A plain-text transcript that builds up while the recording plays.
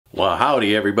Well,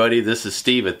 howdy everybody, this is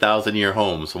Steve at 1000 Year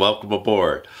Homes. Welcome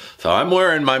aboard. So I'm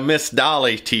wearing my Miss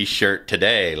Dolly t-shirt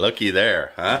today. Looky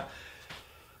there, huh?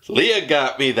 Leah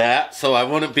got me that so I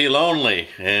wouldn't be lonely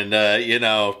and,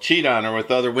 cheat on her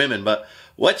with other women. But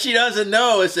what she doesn't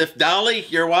know is if Dolly,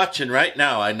 you're watching right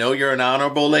now, I know you're an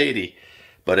honorable lady.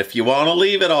 But if you want to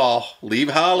leave it all,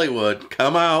 leave Hollywood,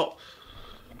 come out.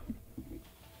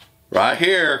 Right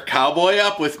here, cowboy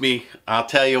up with me. I'll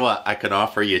tell you what, I can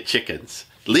offer you chickens.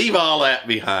 Leave all that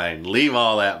behind. Leave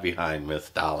all that behind, Miss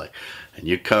Dolly. And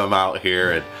you come out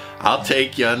here and I'll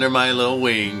take you under my little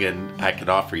wing and I can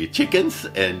offer you chickens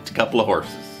and a couple of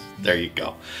horses. There you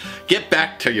go. Get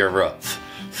back to your roots.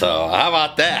 So how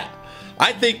about that?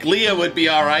 I think Leah would be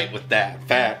all right with that. In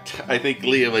fact, I think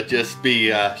Leah would just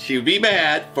be, she would be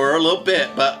mad for a little bit,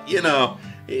 but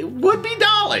it would be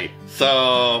Dolly.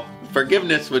 So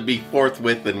forgiveness would be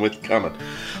forthwith and with coming.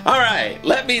 All right,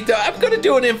 I'm going to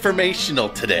do an informational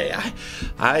today.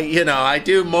 I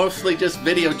do mostly just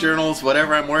video journals,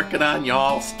 whatever I'm working on,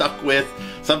 y'all stuck with.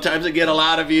 Sometimes I get a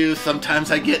lot of views,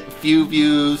 sometimes I get few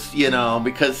views,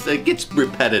 because it gets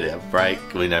repetitive, right,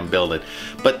 when I'm building.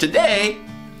 But today,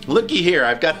 looky here,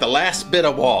 I've got the last bit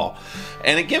of wall.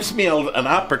 And it gives me an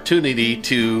opportunity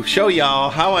to show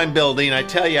y'all how I'm building. I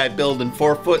tell you, I build in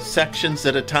 4-foot sections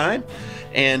at a time.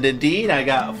 And indeed, I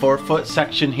got a 4-foot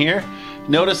section here.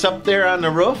 Notice up there on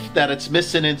the roof that it's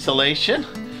missing insulation.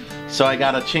 So I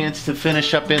got a chance to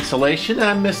finish up insulation. And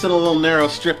I'm missing a little narrow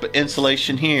strip of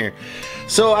insulation here.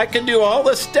 So I can do all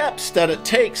the steps that it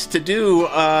takes to do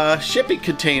a shipping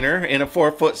container in a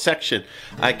 4-foot section.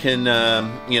 I can,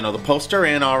 the posts are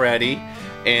in already.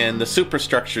 And the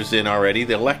superstructure's in already,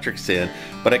 the electric's in.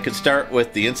 But I could start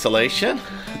with the insulation,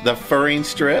 the furring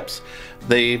strips,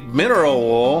 the mineral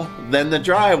wool, then the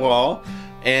drywall,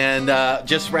 and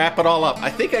just wrap it all up.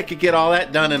 I think I could get all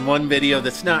that done in one video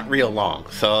that's not real long.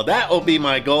 So that will be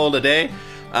my goal today,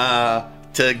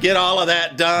 to get all of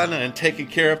that done and taken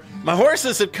care of. My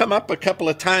horses have come up a couple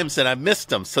of times and I've missed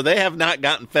them, so they have not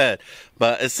gotten fed.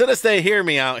 But as soon as they hear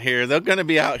me out here, they're going to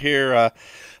be out here,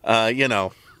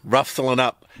 ruffling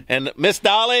up. And Miss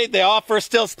Dolly, the offer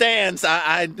still stands.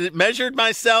 I measured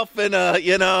myself in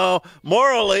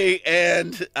morally,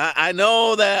 and I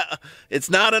know that it's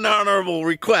not an honorable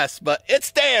request, but it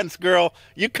stands, girl.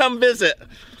 You come visit.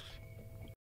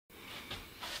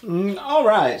 All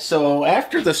right, so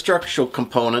after the structural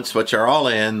components, which are all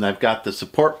in, I've got the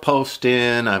support post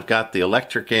in, I've got the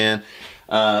electric in.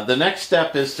 The next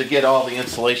step is to get all the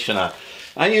insulation on.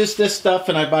 I use this stuff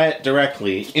and I buy it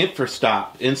directly.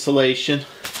 InfraStop insulation.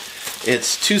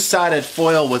 It's two-sided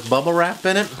foil with bubble wrap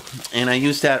in it, and I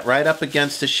use that right up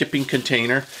against a shipping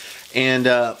container. And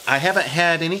I haven't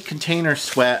had any container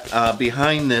sweat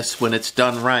behind this when it's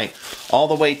done right. All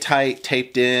the way tight,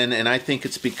 taped in, and I think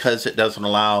it's because it doesn't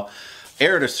allow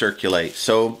air to circulate.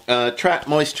 So trapped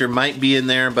moisture might be in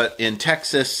there, but in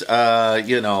Texas,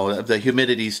 the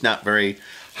humidity's not very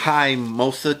high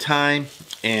most of the time,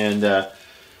 and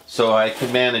so I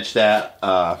can manage that,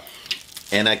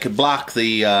 and I could block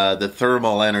the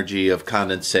thermal energy of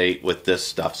condensate with this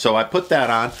stuff. So I put that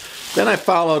on. Then I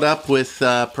followed up with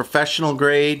professional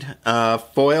grade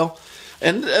foil.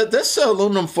 And this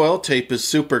aluminum foil tape is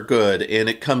super good, and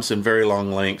it comes in very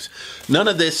long lengths. None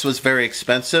of this was very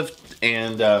expensive,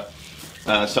 and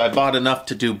so I bought enough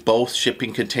to do both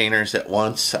shipping containers at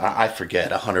once. I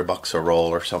forget, $100 a roll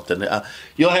or something.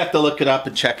 You'll have to look it up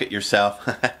and check it yourself.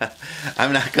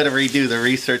 I'm not going to redo the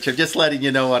research. I'm just letting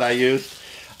you know what I used.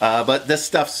 But this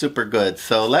stuff's super good.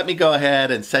 So let me go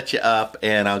ahead and set you up,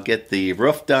 and I'll get the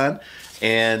roof done.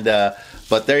 And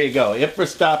but there you go.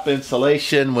 InfraStop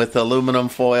insulation with aluminum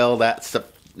foil. That's the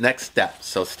next step.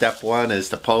 So step 1 is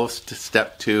the post.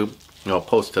 Step 2.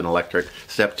 Post and electric.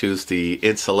 Step 2 is the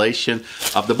insulation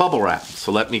of the bubble wrap.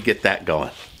 So let me get that going.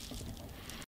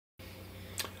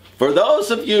 For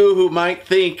those of you who might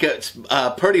think it's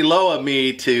pretty low of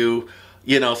me to,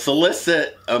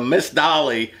 solicit a Miss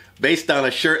Dolly based on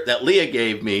a shirt that Leah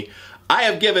gave me, I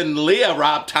have given Leah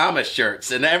Rob Thomas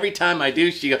shirts, and every time I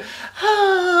do, she goes,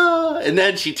 ah, and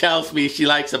then she tells me she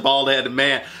likes a bald-headed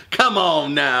man. Come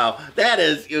on now.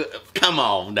 Come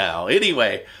on now.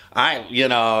 Anyway,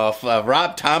 if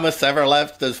Rob Thomas ever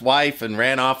left his wife and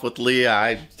ran off with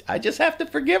Leah, I just have to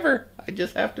forgive her. I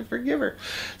just have to forgive her.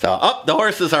 So, the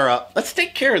horses are up. Let's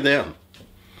take care of them.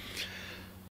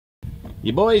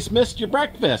 You boys missed your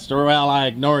breakfast, or well, I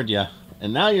ignored you.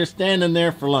 And now you're standing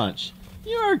there for lunch.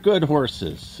 You are good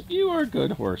horses. You are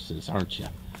good horses, aren't you,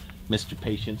 Mr.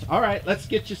 Patience? All right, let's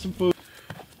get you some food.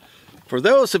 For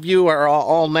those of you who are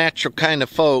all natural kind of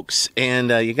folks and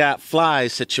you got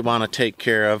flies that you want to take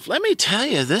care of, let me tell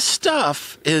you, this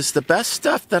stuff is the best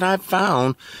stuff that I've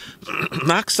found.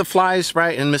 Knocks the flies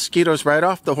right and mosquitoes right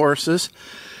off the horses,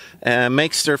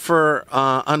 makes their fur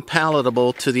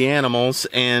unpalatable to the animals,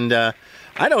 and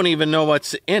I don't even know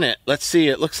what's in it. Let's see,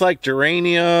 it looks like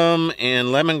geranium and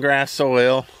lemongrass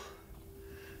oil.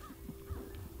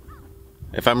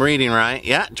 If I'm reading right,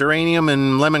 yeah, geranium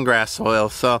and lemongrass oil.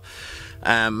 So,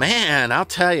 man, I'll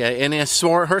tell you, and his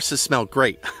horses smell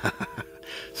great.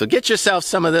 So get yourself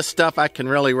some of this stuff. I can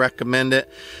really recommend it.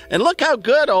 And look how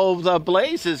good old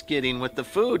Blaze is getting with the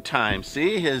food time.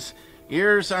 See, his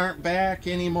ears aren't back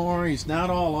anymore. He's not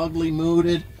all ugly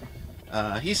mooded.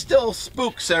 He still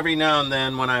spooks every now and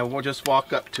then when I just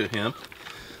walk up to him.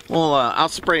 Well, I'll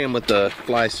spray him with the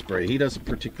fly spray. He doesn't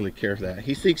particularly care for that.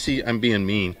 He thinks I'm being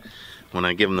mean when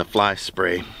I give him the fly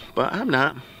spray, but I'm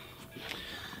not.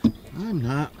 I'm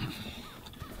not.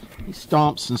 He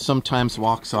stomps and sometimes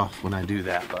walks off when I do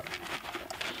that, but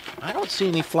I don't see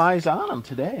any flies on him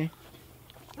today.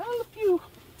 Not a few.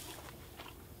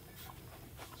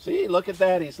 See, look at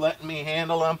that. He's letting me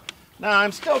handle him. Now,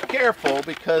 I'm still careful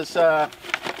because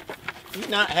he's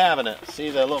not having it.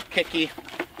 See the little kicky?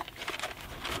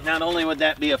 Not only would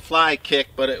that be a fly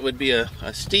kick, but it would be a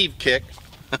Steve kick.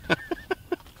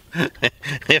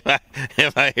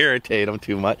 if I irritate him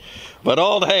too much. But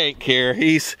old Hank here,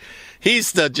 he's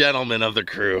the gentleman of the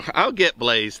crew. I'll get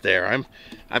Blaze there.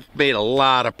 I've made a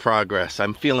lot of progress.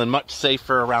 I'm feeling much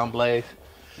safer around Blaze.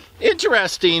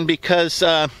 Interesting because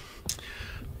the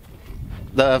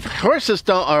horses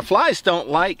flies don't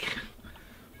like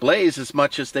Blaze as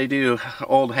much as they do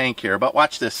old Hank here. But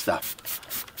watch this stuff.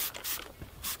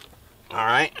 All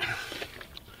right.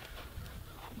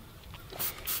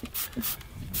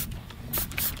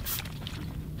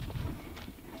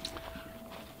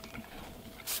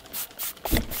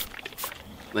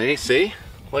 See?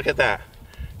 Look at that.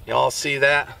 Y'all see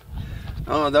that?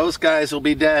 Oh, those guys will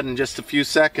be dead in just a few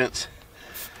seconds.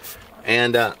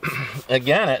 And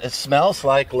again, it smells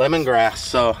like lemongrass,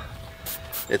 so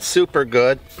it's super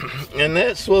good. And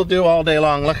this will do all day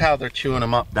long. Look how they're chewing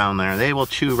them up down there. They will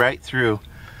chew right through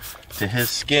to his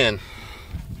skin.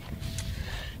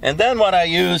 And then what I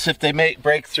use if they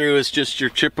break through is just your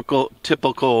typical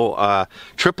triple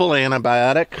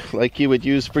antibiotic like you would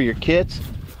use for your kids.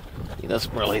 He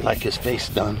doesn't really like his face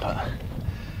done, but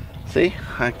see,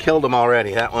 I killed him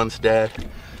already. That one's dead.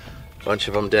 A bunch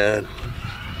of them dead.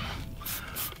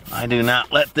 I do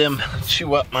not let them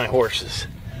chew up my horses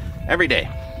every day.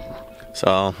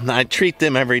 So I treat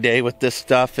them every day with this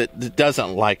stuff. It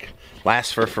doesn't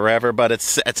last for forever, but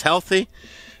it's healthy,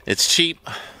 it's cheap,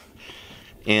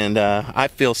 and I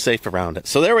feel safe around it.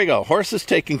 So there we go. Horses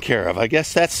taken care of. I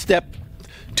guess that's step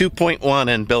 2.1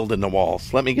 in building the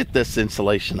walls. Let me get this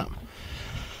insulation up.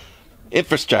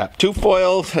 InfraStop, 2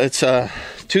 foils. It's a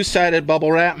 2-sided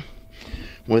bubble wrap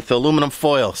with aluminum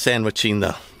foil sandwiching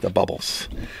the bubbles.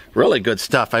 Really good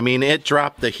stuff. I mean, it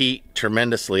dropped the heat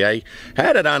tremendously. I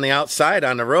had it on the outside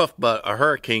on the roof, but a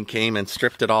hurricane came and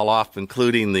stripped it all off,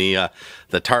 including the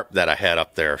tarp that I had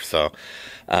up there. So,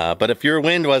 but if your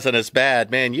wind wasn't as bad,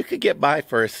 man, you could get by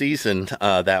for a season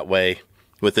that way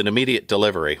with an immediate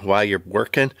delivery while you're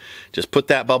working. Just put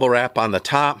that bubble wrap on the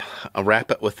top, wrap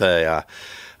it with a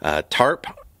tarp,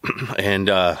 and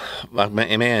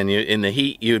man, in the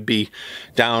heat you'd be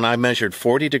down. I measured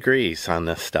 40 degrees on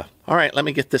this stuff. All right, let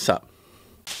me get this up.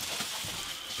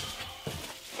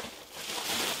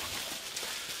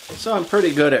 So I'm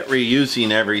pretty good at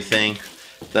reusing everything.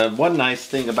 The one nice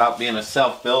thing about being a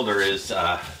self-builder is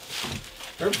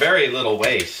there's very little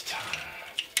waste.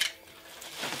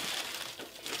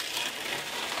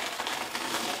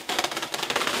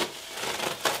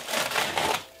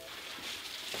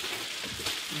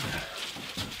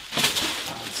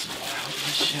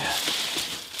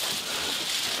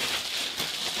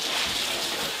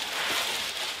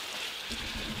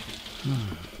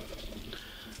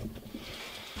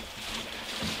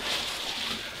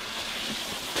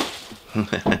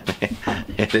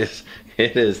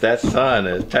 It is that sun,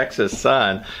 the Texas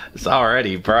sun, it's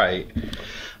already bright.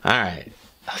 All right,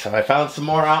 so I found some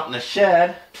more out in the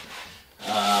shed,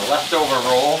 leftover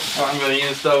rolls, so I'm going to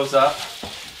use those up,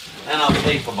 and I'll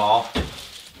tape them all.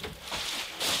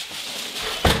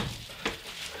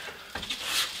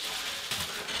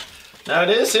 Now it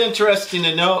is interesting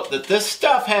to note that this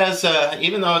stuff has,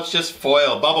 even though it's just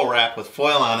foil, bubble wrap with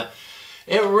foil on it,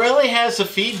 it really has a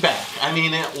feedback. I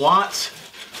mean, it wants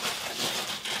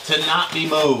to not be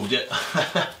moved. It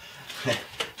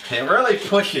really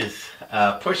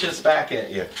pushes back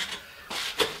at you.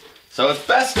 So it's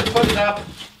best to put it up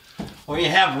where you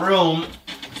have room.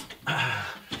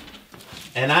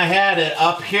 And I had it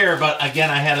up here, but again,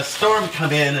 I had a storm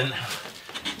come in and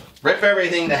rip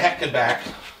everything to heck and back.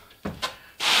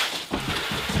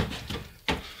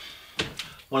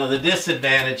 One of the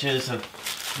disadvantages of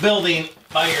building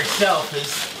by yourself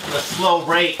is the slow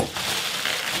rate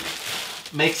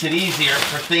makes it easier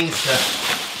for things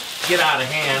to get out of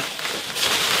hand.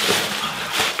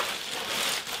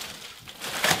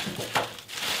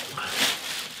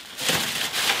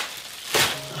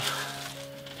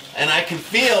 And I can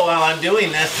feel while I'm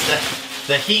doing this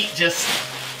the heat just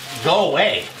go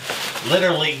away,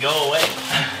 literally go away.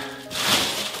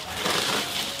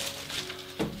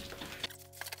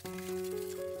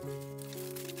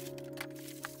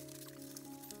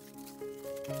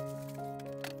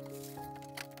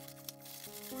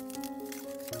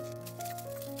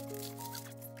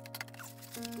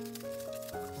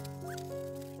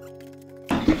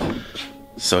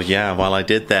 So yeah, while I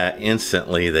did that,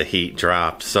 instantly the heat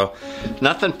dropped. So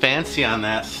nothing fancy on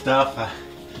that stuff. I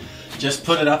just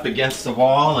put it up against the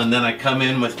wall, and then I come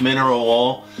in with mineral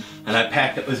wool, and I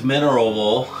pack it with mineral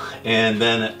wool, and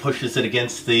then it pushes it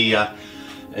against the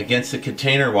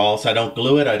container walls. I don't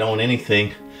glue it, I don't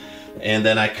anything. And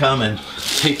then I come and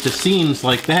tape the seams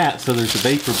like that, so there's a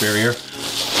vapor barrier.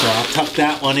 So I'll tuck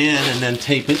that one in and then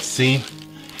tape its seam.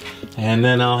 And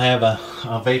then I'll have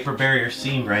a vapor barrier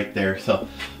seam right there. So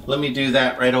let me do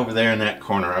that right over there in that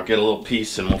corner. I'll get a little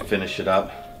piece and we'll finish it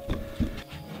up.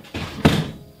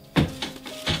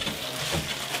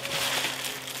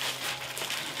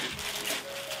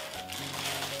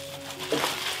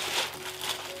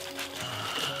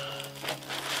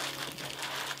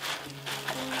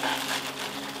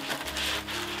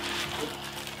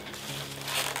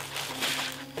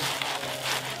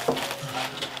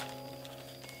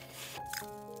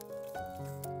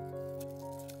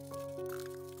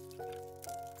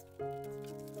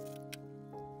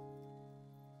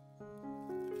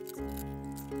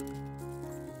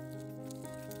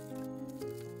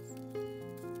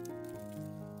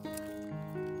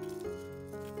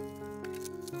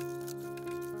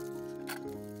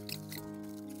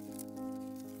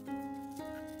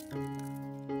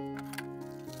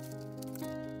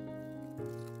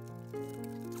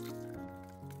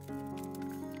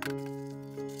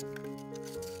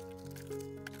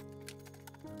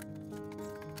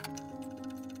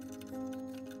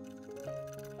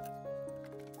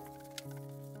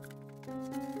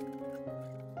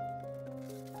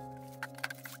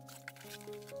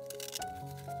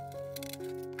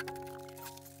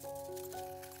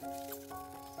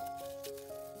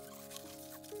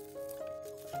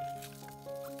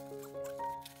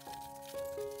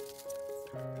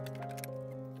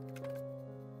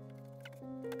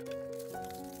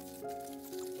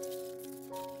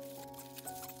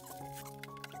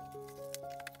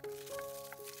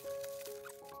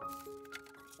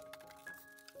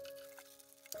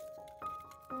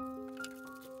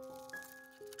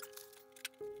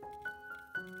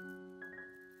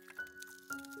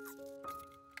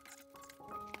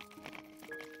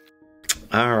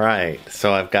 All right,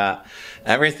 so I've got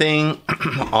everything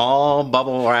all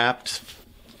bubble wrapped,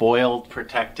 foiled,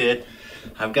 protected.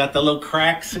 I've got the little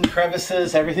cracks and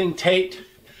crevices, everything taped.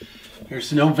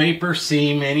 There's no vapor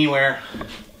seam anywhere.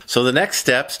 So the next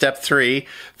step, step 3,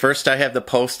 first I have the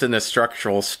post and the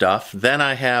structural stuff, then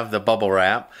I have the bubble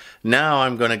wrap. Now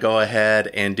I'm going to go ahead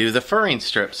and do the furring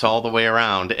strips all the way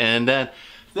around. And then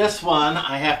this one,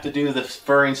 I have to do the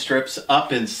furring strips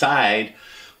up inside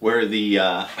where the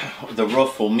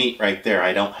roof will meet right there.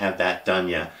 I don't have that done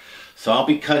yet. So I'll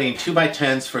be cutting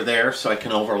 2x10s for there so I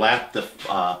can overlap the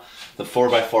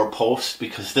 4x4 post,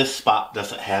 because this spot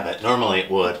doesn't have it. Normally it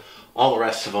would. All the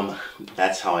rest of them,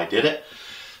 that's how I did it.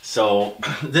 So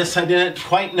this, I didn't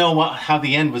quite know how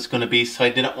the end was going to be, so I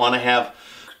didn't want to have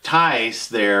ties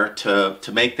there to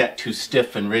make that too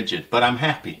stiff and rigid, but I'm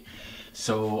happy.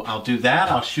 So I'll do that.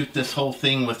 I'll shoot this whole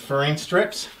thing with furring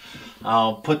strips.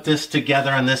 I'll put this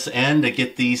together on this end to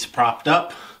get these propped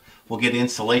up. We'll get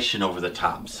insulation over the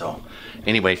top. So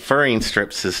anyway, furring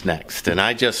strips is next, and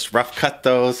I just rough cut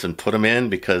those and put them in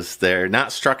because they're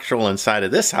not structural inside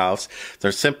of this house.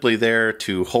 They're simply there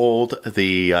to hold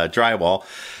the drywall.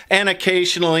 And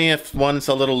occasionally, if one's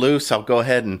a little loose, I'll go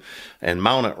ahead and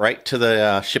mount it right to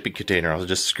the shipping container. I'll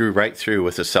just screw right through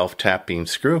with a self-tapping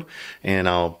screw, and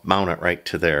I'll mount it right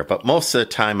to there. But most of the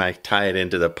time, I tie it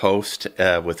into the post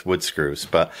with wood screws.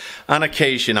 But on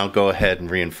occasion, I'll go ahead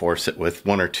and reinforce it with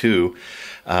 1 or 2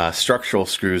 structural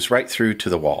screws right through to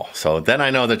the wall. So then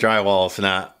I know the drywall is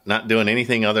not doing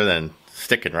anything other than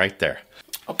sticking right there.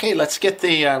 Okay, let's get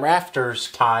the rafters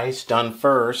ties done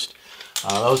first.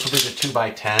 Those will be the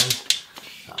 2x10s.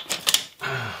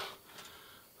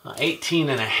 18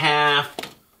 and a half,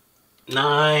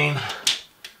 9,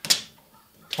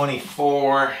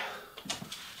 24,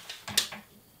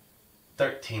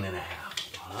 13 and a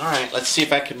half. All right, let's see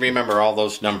if I can remember all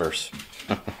those numbers.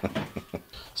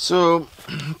 So,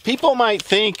 people might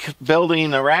think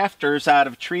building the rafters out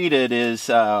of treated is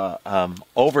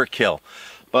overkill.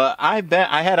 But I bet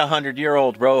I had a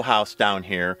 100-year-old row house down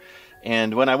here.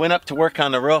 And when I went up to work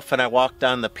on the roof and I walked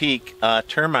on the peak,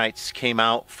 termites came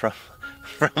out from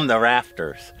the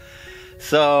rafters.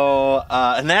 So,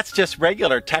 and that's just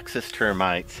regular Texas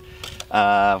termites.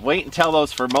 Wait until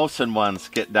those Formosan ones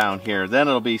get down here. Then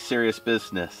it'll be serious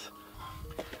business.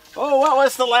 Oh, what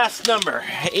was the last number?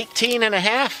 18 and a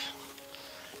half?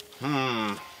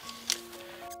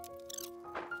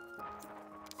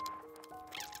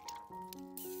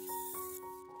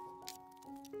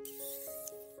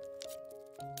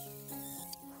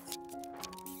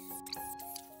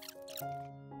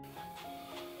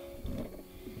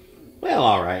 Well,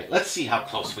 all right. Let's see how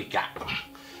close we got.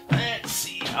 Let's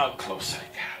see how close I got.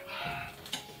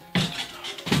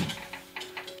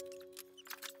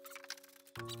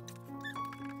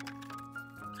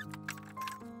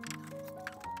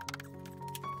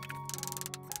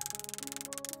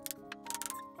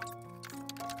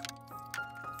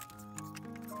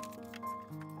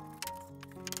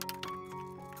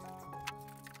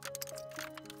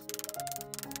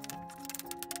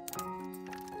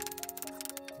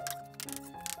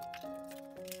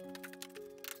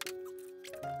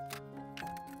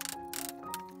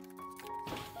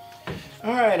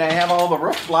 All right, I have all the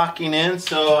roof blocking in,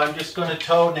 so I'm just going to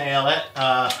toe nail it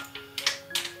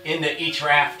into each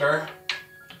rafter.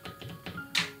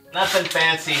 Nothing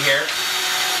fancy here.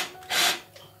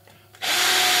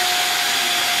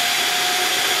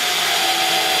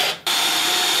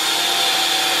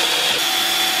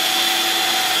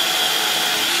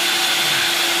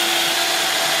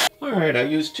 All right, I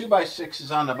use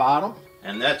 2x6s on the bottom,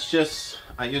 and that's just,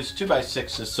 I use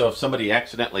 2x6s so if somebody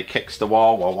accidentally kicks the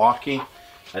wall while walking,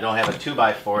 I don't have a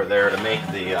 2x4 there to make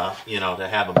the, you know, to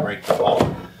have them break the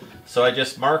wall. So I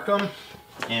just mark them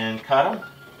and cut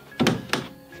them,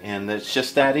 and it's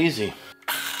just that easy.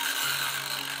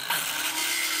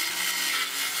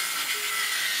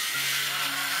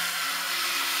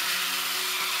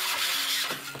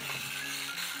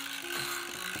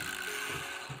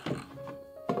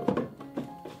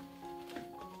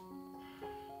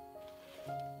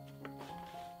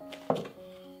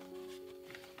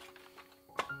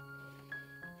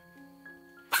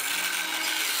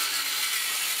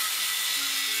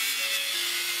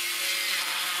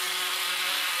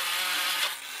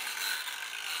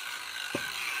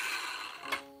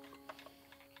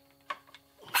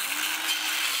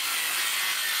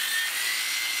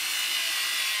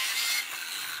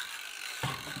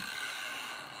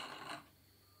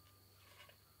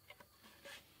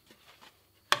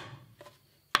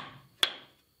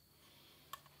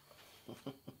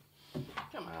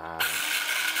 Come on.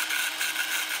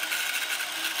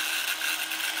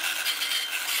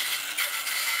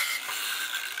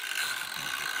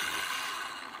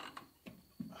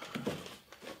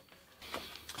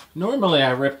 Normally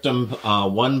I ripped them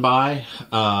one by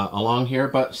along here,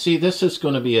 but see, this is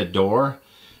going to be a door,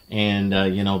 and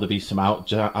you know, there'll be some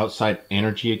outside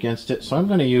energy against it, so I'm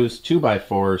going to use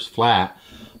 2x4s flat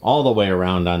all the way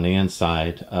around on the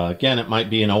inside. Again, it might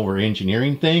be an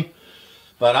over-engineering thing,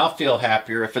 but I'll feel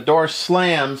happier. If a door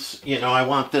slams, you know, I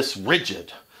want this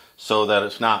rigid so that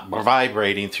it's not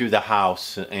vibrating through the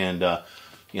house and,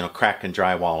 you know, cracking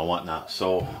drywall and whatnot.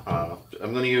 So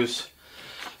I'm going to use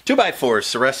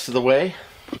 2x4s the rest of the way.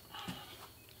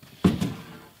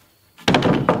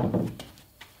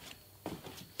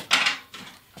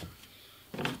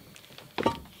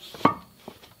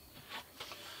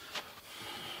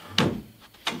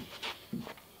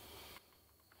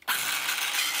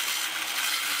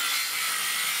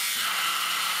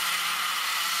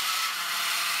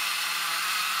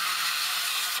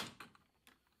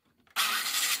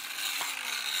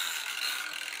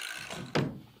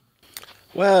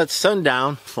 Well, it's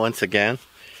sundown once again,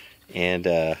 and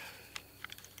it's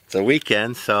a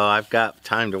weekend, so I've got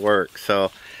time to work.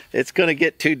 So it's going to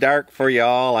get too dark for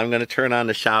y'all. I'm going to turn on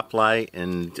the shop light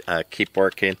and keep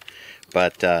working.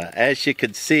 But as you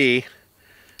can see,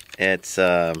 it's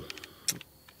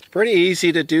pretty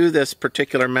easy to do this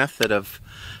particular method of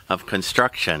of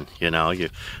construction. You know, you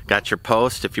got your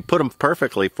post. If you put them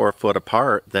perfectly 4 foot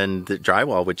apart, then the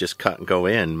drywall would just cut and go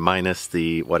in, minus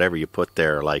the whatever you put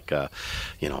there, like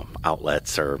you know,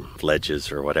 outlets or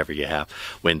ledges or whatever you have,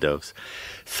 windows.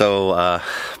 So,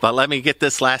 but let me get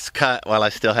this last cut while I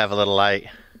still have a little light.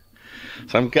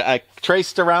 So I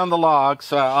traced around the log,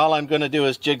 so all I'm going to do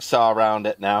is jigsaw around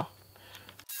it now.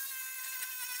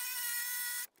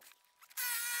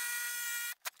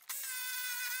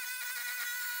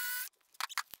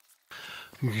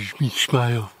 Big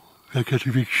smile. I got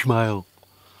a big smile.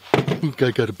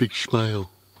 I got a big smile.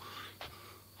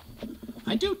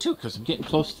 I do too, because I'm getting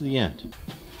close to the end.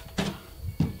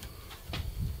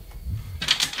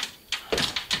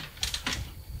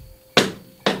 There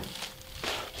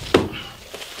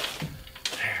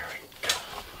we go.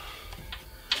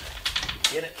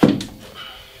 Get it?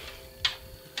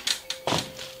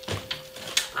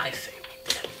 I say we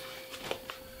did.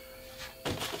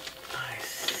 I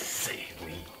say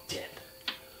we did.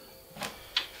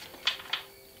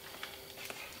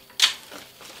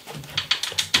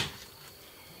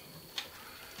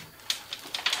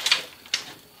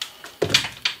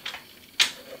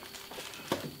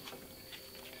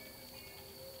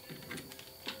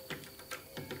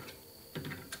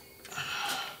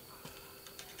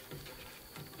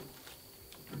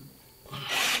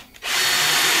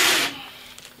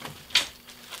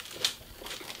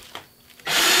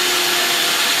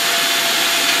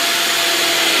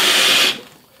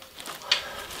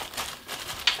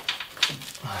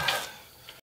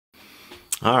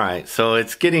 Alright, so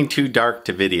it's getting too dark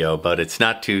to video, but it's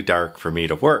not too dark for me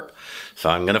to work. So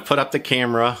I'm going to put up the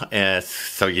camera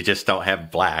so you just don't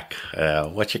have black,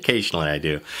 which occasionally I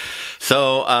do.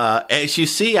 So as you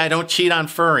see, I don't cheat on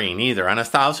furring either. On a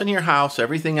 1,000-year house,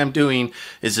 everything I'm doing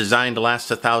is designed to last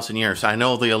 1,000 years. I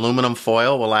know the aluminum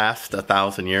foil will last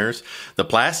 1,000 years. The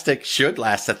plastic should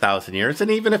last 1,000 years, and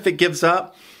even if it gives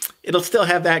up, it'll still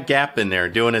have that gap in there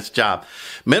doing its job.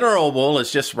 Mineral wool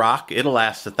is just rock. It'll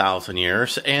last 1,000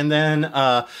 years. And then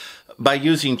by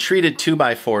using treated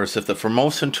 2x4s, if the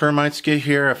Formosan termites get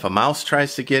here, if a mouse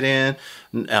tries to get in,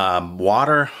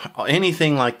 water,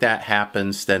 anything like that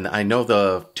happens, then I know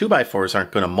the 2x4s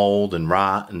aren't going to mold and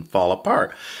rot and fall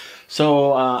apart.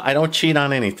 So I don't cheat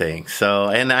on anything. So,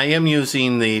 and I am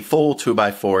using the full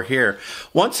 2x4 here.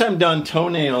 Once I'm done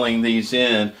toenailing these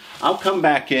in, I'll come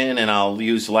back in and I'll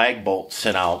use lag bolts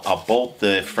and I'll bolt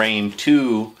the frame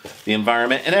to the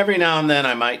environment. And every now and then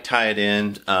I might tie it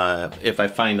in if I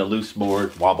find a loose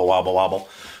board, wobble, wobble, wobble,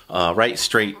 right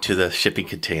straight to the shipping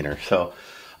container. So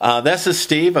this is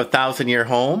Steve of 1,000-Year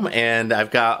Home, and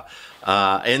I've got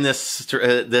in this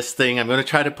thing, I'm going to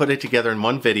try to put it together in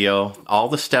one video, all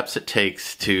the steps it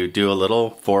takes to do a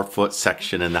little 4-foot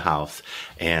section in the house.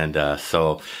 And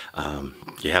so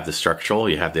you have the structural,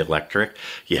 you have the electric,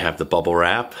 you have the bubble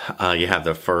wrap, you have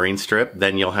the furring strip,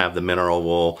 then you'll have the mineral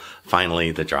wool,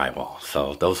 finally the drywall.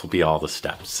 So those will be all the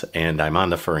steps. And I'm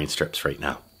on the furring strips right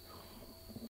now.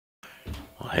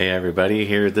 Hey everybody,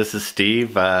 here, this is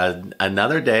Steve.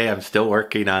 Another day. I'm still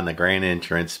working on the grand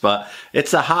entrance, but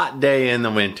it's a hot day in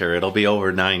the winter. It'll be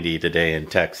over 90 today in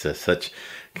Texas, which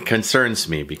concerns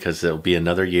me because it'll be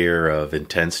another year of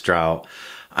intense drought.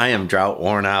 I am drought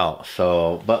worn out,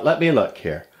 so, but let me look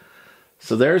here.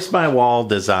 So there's my wall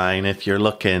design. If you're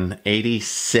looking,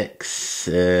 86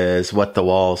 is what the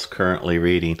wall's currently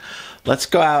reading. Let's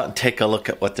go out and take a look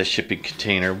at what the shipping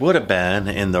container would have been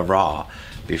in the raw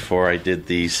before I did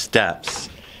these steps.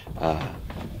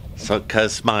 So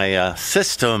because my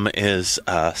system is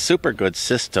a super good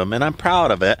system and I'm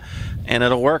proud of it and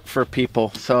it'll work for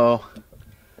people. So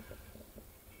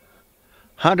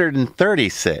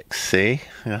 136, see,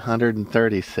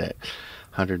 136,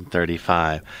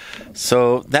 135.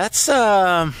 So that's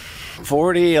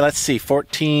 40, let's see,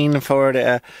 14,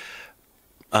 40,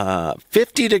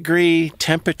 50-degree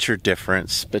temperature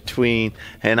difference between,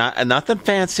 and nothing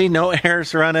fancy, no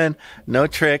airs running, no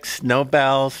tricks, no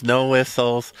bells, no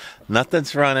whistles,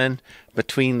 nothing's running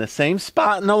between the same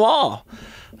spot in the wall.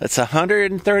 That's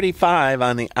 135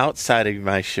 on the outside of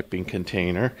my shipping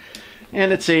container,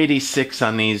 and it's 86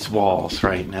 on these walls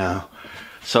right now.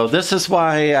 So this is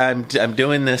why I'm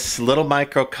doing this little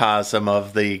microcosm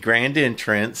of the grand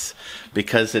entrance,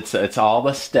 because it's all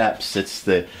the steps. It's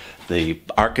the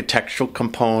architectural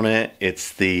component,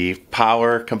 it's the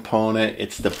power component,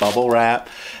 it's the bubble wrap,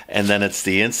 and then it's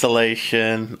the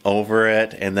insulation over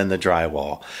it, and then the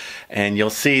drywall. And you'll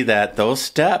see that those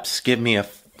steps give me a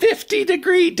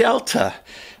 50-degree delta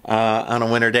on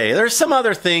a winter day. There's some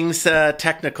other things,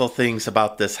 technical things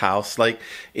about this house, like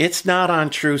it's not on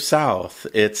true south.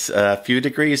 It's a few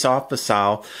degrees off the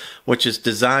south, which is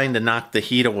designed to knock the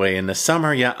heat away. In the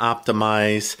summer, you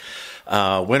optimize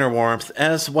winter warmth,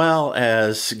 as well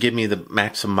as give me the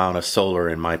maximum amount of solar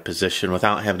in my position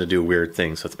without having to do weird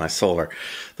things with my solar.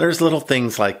 There's little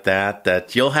things like that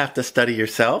that you'll have to study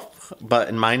yourself, but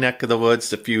in my neck of the woods,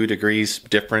 the few degrees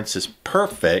difference is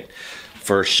perfect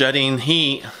for shedding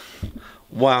heat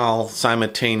while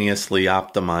simultaneously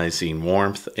optimizing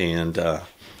warmth and,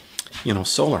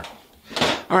 solar.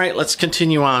 All right, let's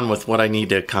continue on with what I need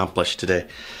to accomplish today.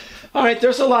 All right,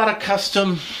 there's a lot of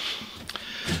custom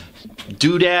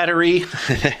doodaddery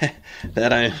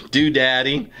that I'm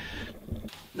doodadding.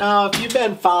 Now, if you've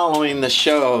been following the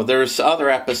show, there's other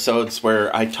episodes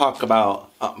where I talk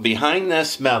about behind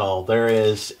this metal, there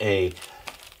is an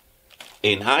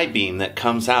I-beam that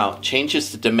comes out,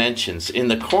 changes the dimensions. In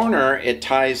the corner, it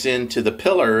ties into the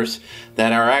pillars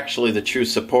that are actually the true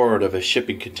support of a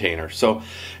shipping container. So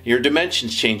your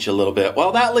dimensions change a little bit.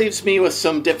 Well, that leaves me with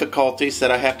some difficulties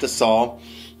that I have to solve.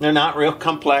 They're not real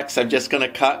complex. I'm just going to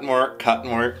cut and work.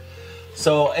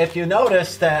 So if you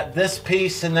notice that this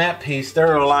piece and that piece,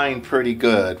 they're aligned pretty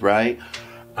good, right?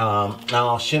 Now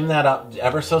I'll shim that up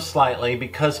ever so slightly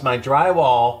because my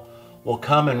drywall will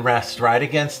come and rest right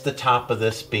against the top of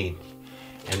this beam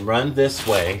and run this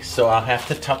way. So I'll have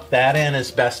to tuck that in as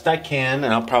best I can,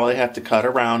 and I'll probably have to cut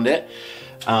around it,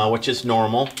 which is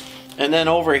normal. And then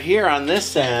over here on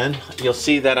this end, you'll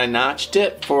see that I notched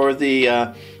it for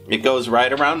the... it goes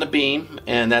right around the beam,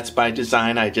 and that's by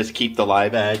design. I just keep the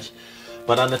live edge.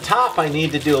 But on the top, I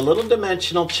need to do a little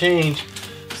dimensional change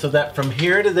so that from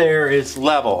here to there is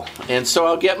level. And so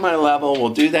I'll get my level, we'll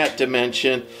do that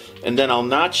dimension, and then I'll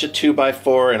notch a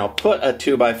 2x4, and I'll put a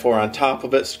 2x4 on top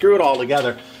of it, screw it all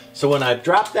together. So when I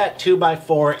drop that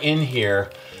 2x4 in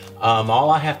here, all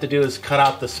I have to do is cut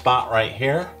out the spot right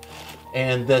here,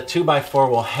 and the 2x4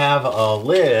 will have a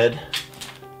lid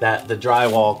that the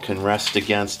drywall can rest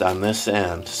against on this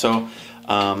end. So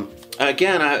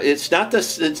again, it's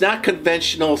not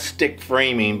conventional stick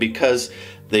framing because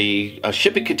the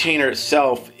shipping container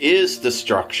itself is the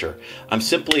structure. I'm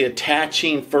simply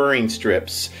attaching furring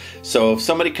strips. So if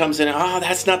somebody comes in, oh,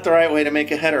 that's not the right way to make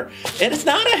a header. And it's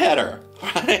not a header,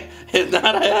 right? It's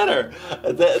not a header.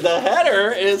 The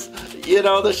header is,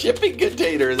 the shipping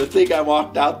container. The thing I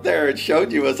walked out there and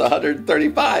showed you was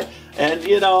 135. And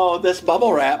this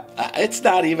bubble wrap, it's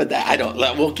not even that.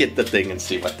 We'll get the thing and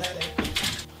see what that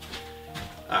is.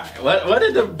 All right, what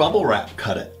did the bubble wrap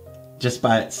cut it? Just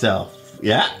by itself.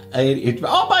 Yeah,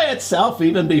 all by itself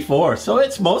even before. So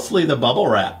it's mostly the bubble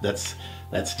wrap that's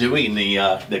doing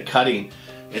the cutting.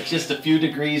 It's just a few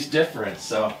degrees difference,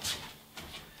 so.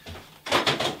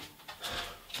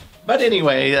 But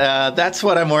anyway, that's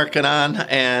what I'm working on,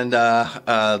 and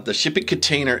the shipping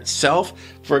container itself.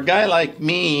 For a guy like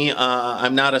me, I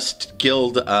haven't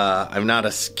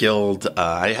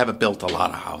built a lot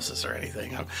of houses or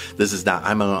anything.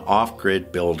 I'm an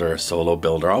off-grid builder, a solo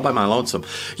builder, all by my lonesome.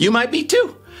 You might be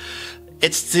too.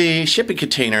 It's the shipping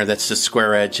container that's the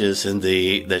square edges and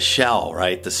the shell,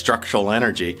 right? The structural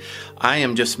energy. I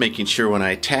am just making sure when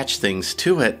I attach things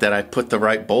to it that I put the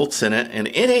right bolts in it, and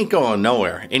it ain't going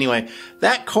nowhere. Anyway,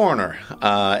 that corner,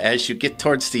 as you get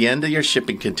towards the end of your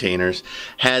shipping containers,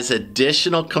 has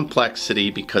additional complexity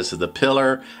because of the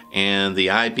pillar and the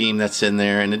I-beam that's in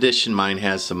there. In addition, mine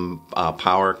has some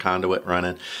power conduit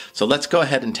running. So let's go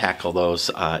ahead and tackle those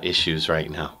issues right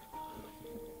now.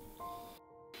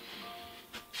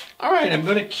 All right, I'm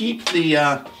going to keep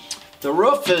the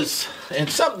roof this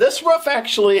roof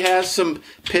actually has some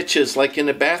pitches. Like in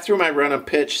the bathroom, I run a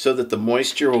pitch so that the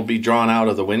moisture will be drawn out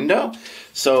of the window.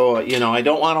 So, I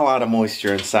don't want a lot of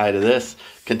moisture inside of this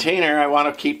container. I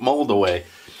want to keep mold away.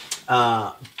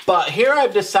 But here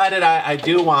I've decided I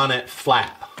do want it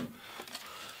flat.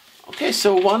 Okay,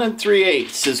 so 1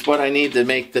 3/8 is what I need to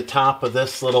make the top of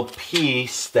this little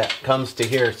piece that comes to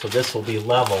here. So this will be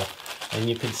level. And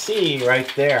you can see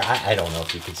right there, I don't know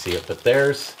if you can see it, but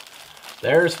there's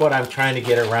what I'm trying to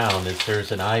get around, is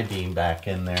there's an I-beam back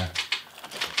in there.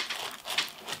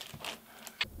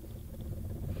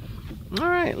 All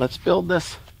right, let's build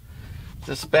this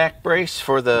back brace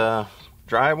for the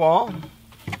drywall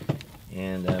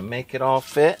and make it all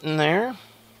fit in there.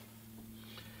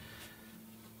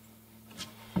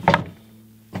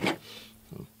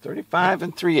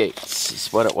 .35 3/8 is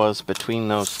what it was between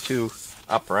those two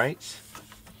uprights.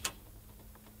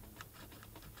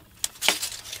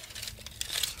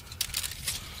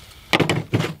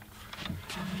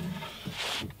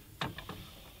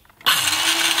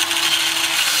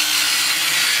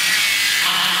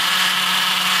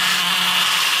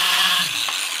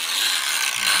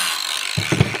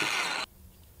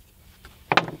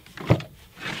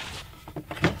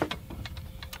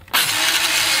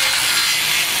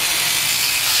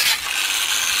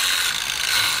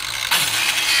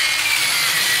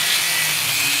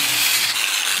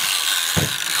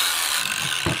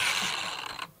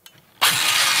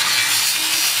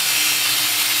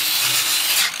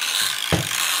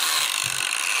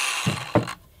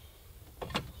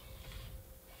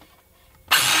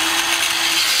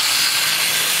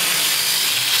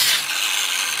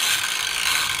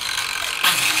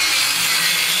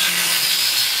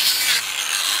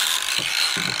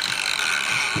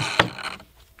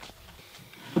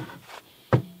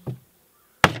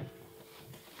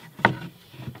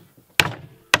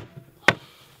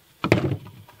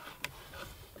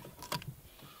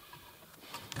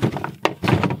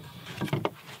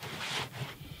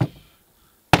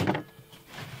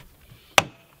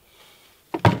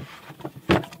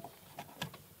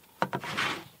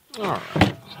 right.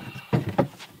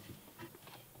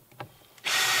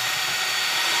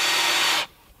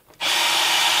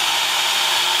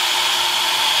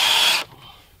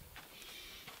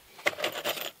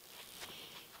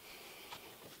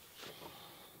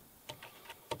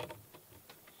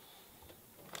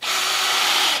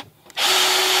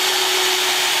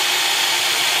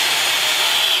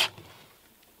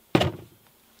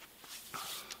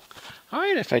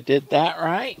 Alright, if I did that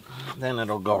right, then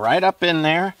it'll go right up in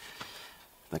there.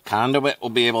 The conduit will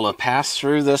be able to pass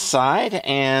through this side,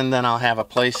 and then I'll have a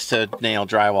place to nail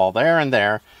drywall there,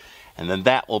 and then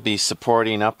that will be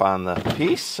supporting up on the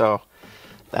piece. So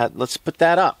let's put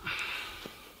that up.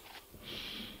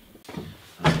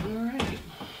 Alright.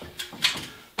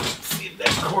 Let's see if that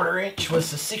 1/4 inch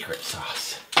was the secret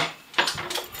sauce.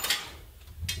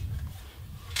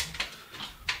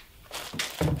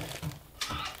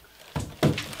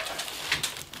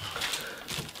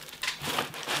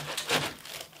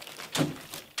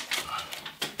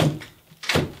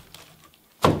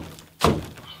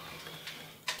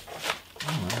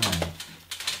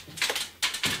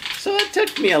 So it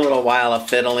took me a little while of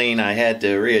fiddling. I had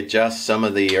to readjust some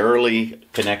of the early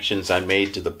connections I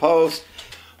made to the post,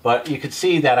 but you could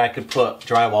see that I could put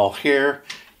drywall here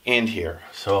and here.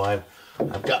 So I've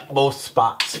got both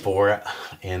spots for it,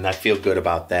 and I feel good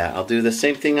about that. I'll do the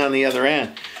same thing on the other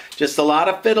end. Just a lot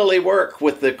of fiddly work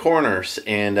with the corners,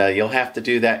 and you'll have to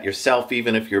do that yourself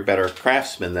even if you're a better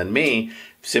craftsman than me,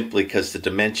 simply because the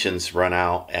dimensions run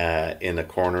out in the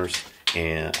corners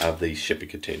of these shipping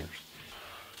containers.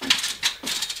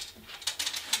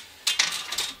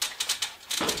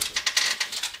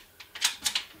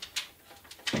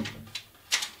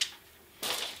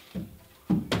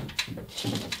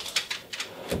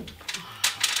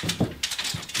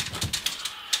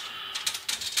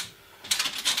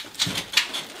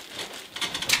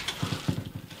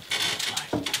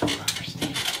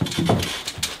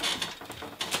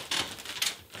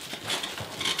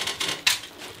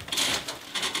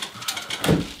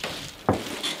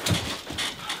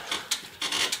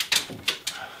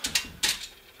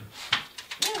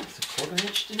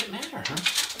 Didn't matter, huh?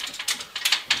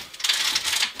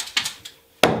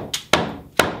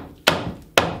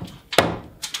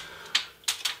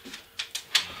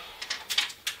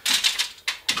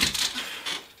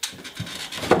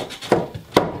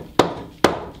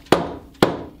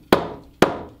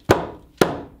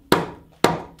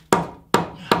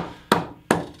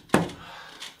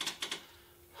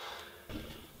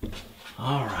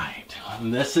 All right,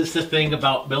 and this is the thing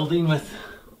about building with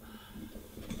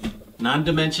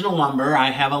non-dimensional lumber. I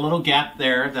have a little gap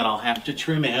there that I'll have to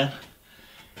trim in,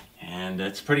 and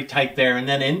it's pretty tight there. And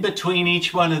then in between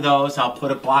each one of those, I'll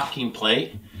put a blocking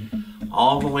plate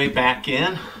all the way back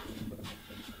in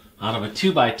out of a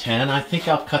 2x10. I think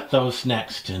I'll cut those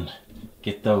next and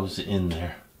get those in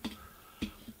there,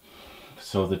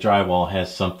 so the drywall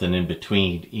has something in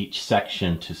between each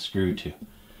section to screw to.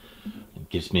 It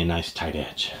gives me a nice tight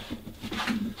edge.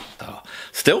 So,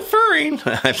 still furring.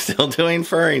 I'm still doing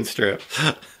furring strips.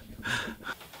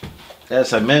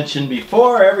 As I mentioned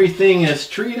before, everything is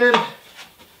treated.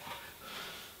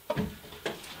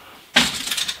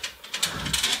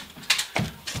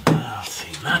 Let's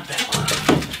see, not that one.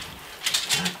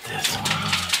 Not this one.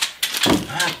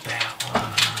 Not that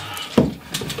one.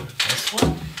 This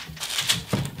one.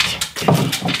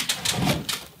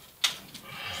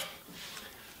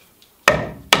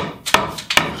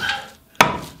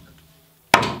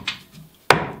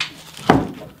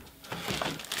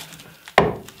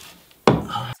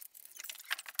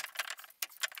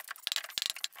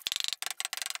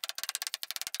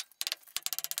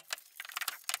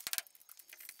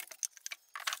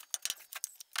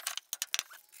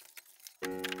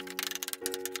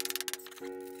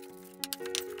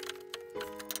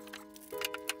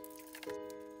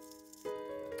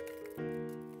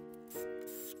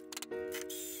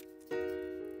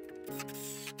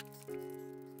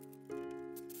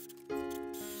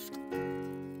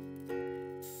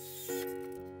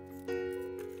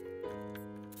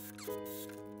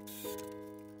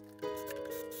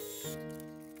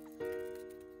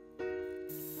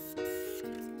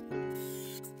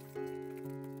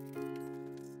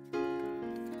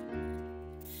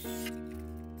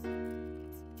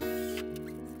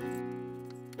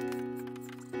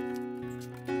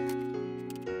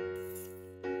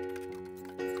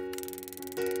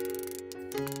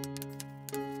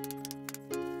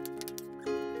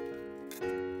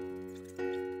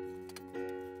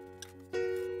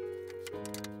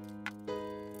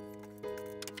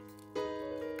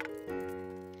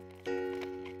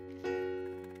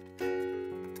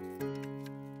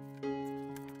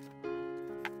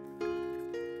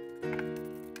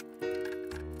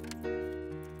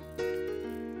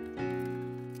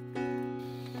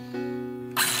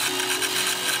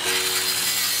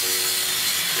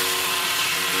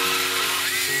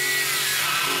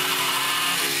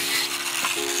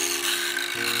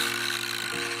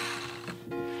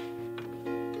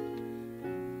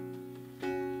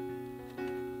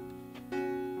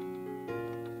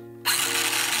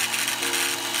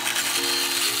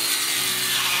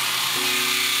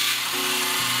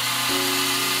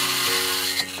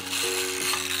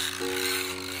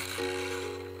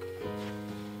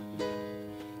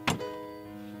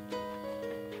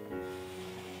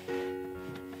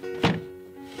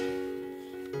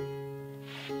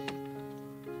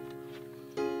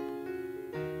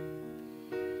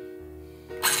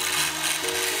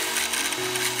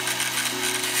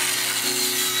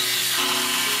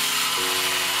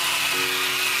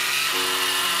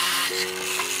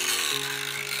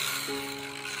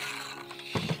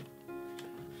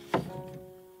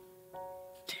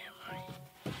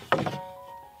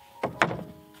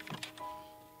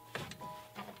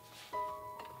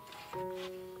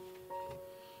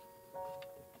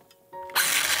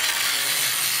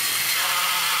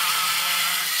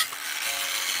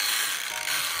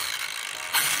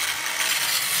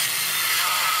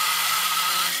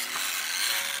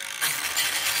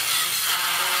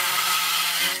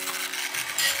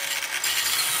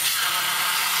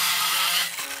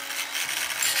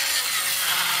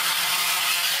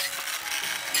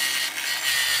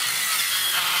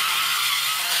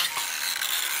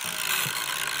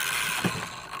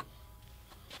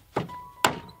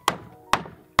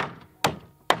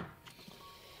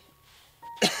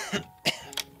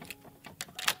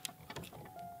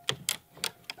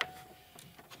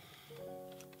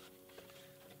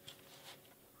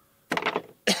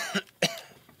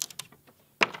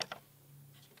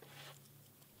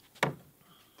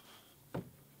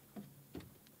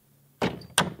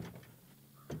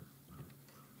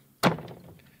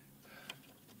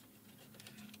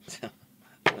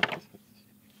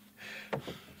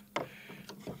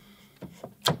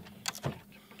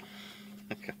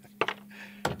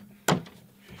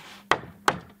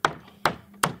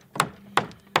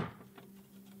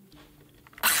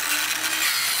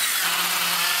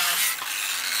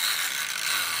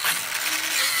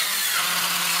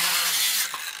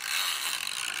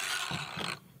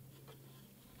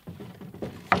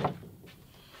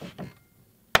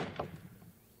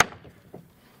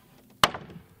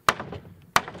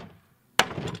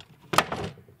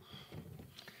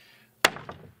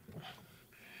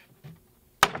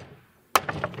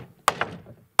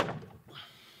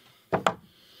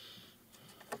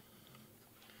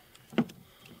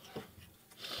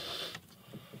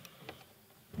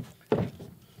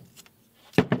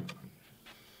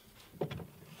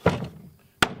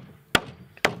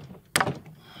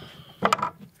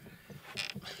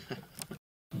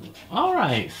 All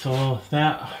right, so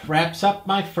that wraps up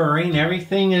my furring.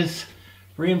 Everything is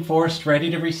reinforced, ready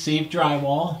to receive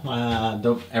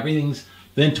drywall. Everything's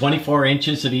within 24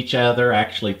 inches of each other,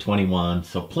 actually 21.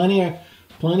 So plenty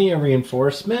of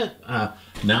reinforcement.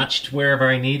 Notched wherever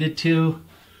I needed to.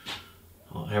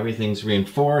 Well, everything's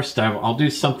reinforced. I'll do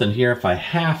something here if I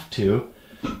have to.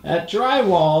 At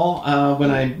Drywall,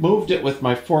 when I moved it with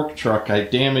my fork truck, I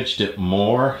damaged it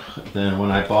more than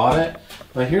when I bought it.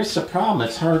 But here's the problem.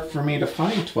 It's hard for me to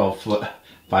find 12-foot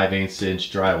 5/8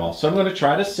 inch drywall. So I'm going to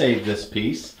try to save this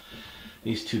piece,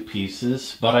 these two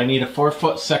pieces. But I need a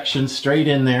 4-foot section straight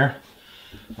in there,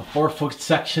 a 4-foot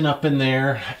section up in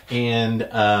there, and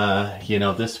you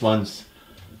know, this one's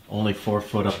only 4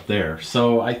 foot up there.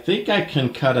 So I think I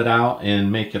can cut it out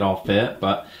and make it all fit.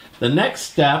 But the next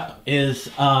step is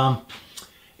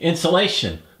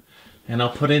insulation. And I'll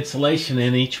put insulation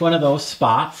in each one of those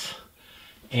spots.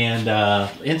 And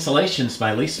insulation's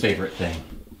my least favorite thing.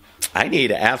 I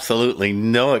need absolutely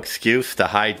no excuse to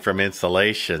hide from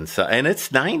insulation. So, and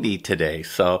it's 90 today,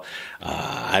 so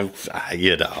I'm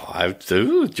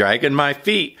dragging my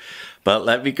feet. But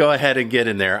let me go ahead and get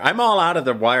in there. I'm all out of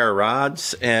the wire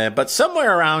rods, but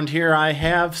somewhere around here I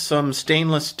have some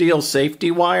stainless steel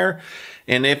safety wire.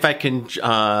 And if I can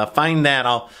find that,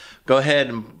 I'll go ahead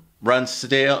and run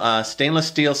stainless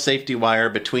steel safety wire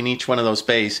between each one of those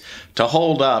bays to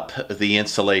hold up the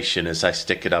insulation as I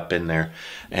stick it up in there.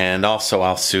 And also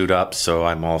I'll suit up, so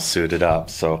I'm all suited up.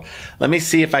 So let me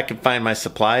see if I can find my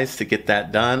supplies to get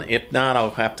that done. If not, I'll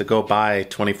have to go buy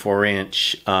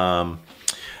 24-inch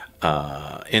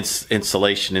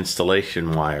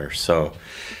installation wire. So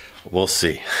we'll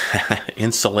see.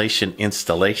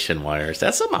 Installation wires.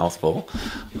 That's a mouthful.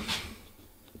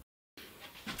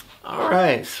 All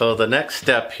right, so the next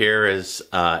step here is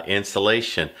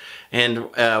insulation. And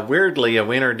weirdly, a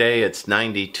winter day, it's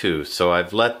 92. So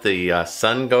I've let the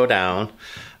sun go down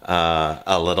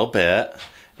a little bit,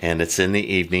 and it's in the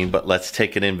evening, but let's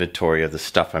take an inventory of the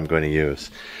stuff I'm going to use.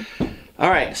 All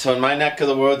right, so in my neck of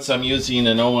the woods, I'm using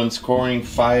an Owens coring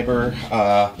fiber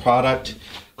product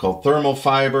called thermal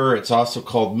fiber. It's also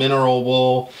called mineral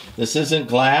wool. This isn't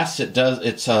glass.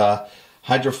 It's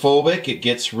hydrophobic. It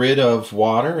gets rid of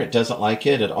water. It doesn't like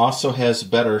it. It also has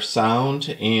better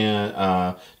sound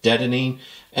and deadening,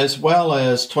 as well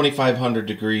as 2,500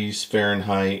 degrees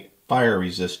Fahrenheit fire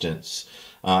resistance.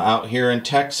 Out here in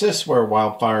Texas, where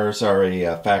wildfires are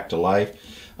a fact of life,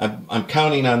 I'm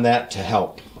counting on that to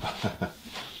help.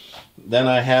 Then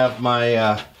I have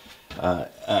my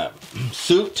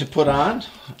suit to put on,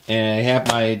 and I have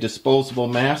my disposable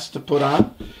mask to put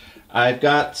on. I've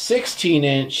got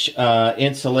 16-inch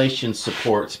insulation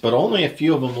supports, but only a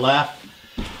few of them left,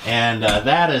 and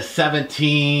that is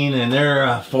 17, and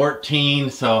they're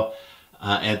 14, so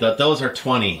and those are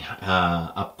 20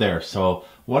 up there. So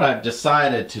what I've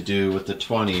decided to do with the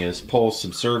 20 is pull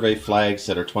some survey flags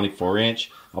that are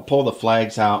 24-inch. I'll pull the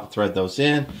flags out and thread those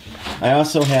in. I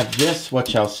also have this,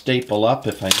 which I'll staple up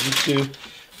if I need to.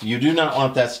 You do not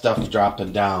want that stuff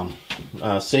dropping down.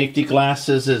 Safety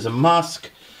glasses is a must.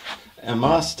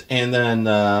 And then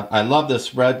I love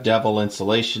this Red Devil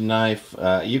insulation knife.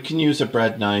 You can use a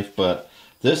bread knife, but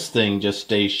this thing just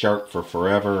stays sharp for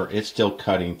forever. It's still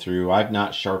cutting through. I've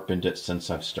not sharpened it since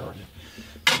I've started.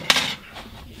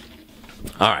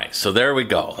 All right, so there we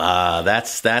go.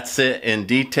 That's it in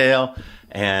detail.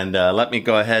 And let me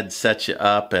go ahead and set you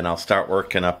up, and I'll start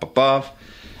working up above.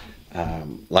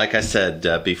 Like I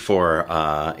said before,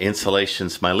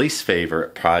 insulation's my least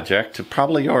favorite project,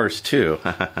 probably yours too.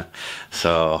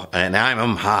 So, and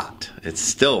I'm hot. It's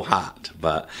still hot,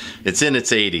 but it's in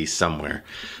its 80s somewhere.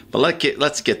 But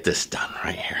let's get this done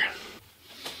right here.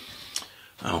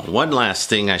 One last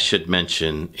thing I should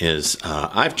mention is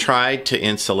I've tried to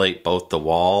insulate both the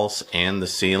walls and the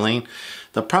ceiling.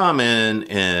 The problem in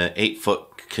an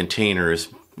 8-foot container is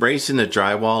raising the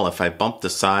drywall. If I bump the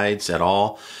sides at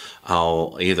all,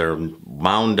 I'll either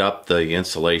mound up the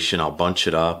insulation, I'll bunch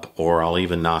it up, or I'll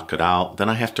even knock it out. Then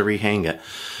I have to rehang it.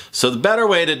 So the better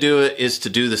way to do it is to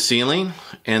do the ceiling,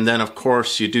 and then of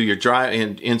course you do your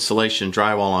insulation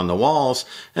drywall on the walls,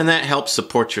 and that helps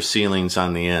support your ceilings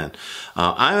on the end.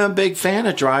 I'm a big fan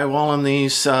of drywall in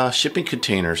these shipping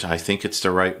containers. I think it's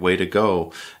the right way to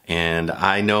go, and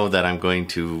I know that I'm going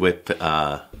to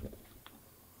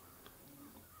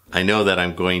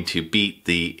beat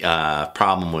the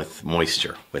problem with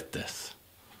moisture with this.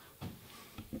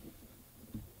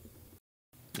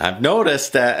 I've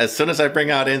noticed that as soon as I bring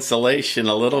out insulation,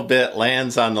 a little bit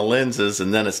lands on the lenses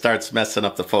and then it starts messing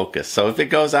up the focus. So if it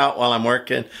goes out while I'm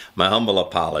working, my humble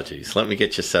apologies. Let me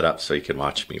get you set up so you can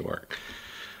watch me work.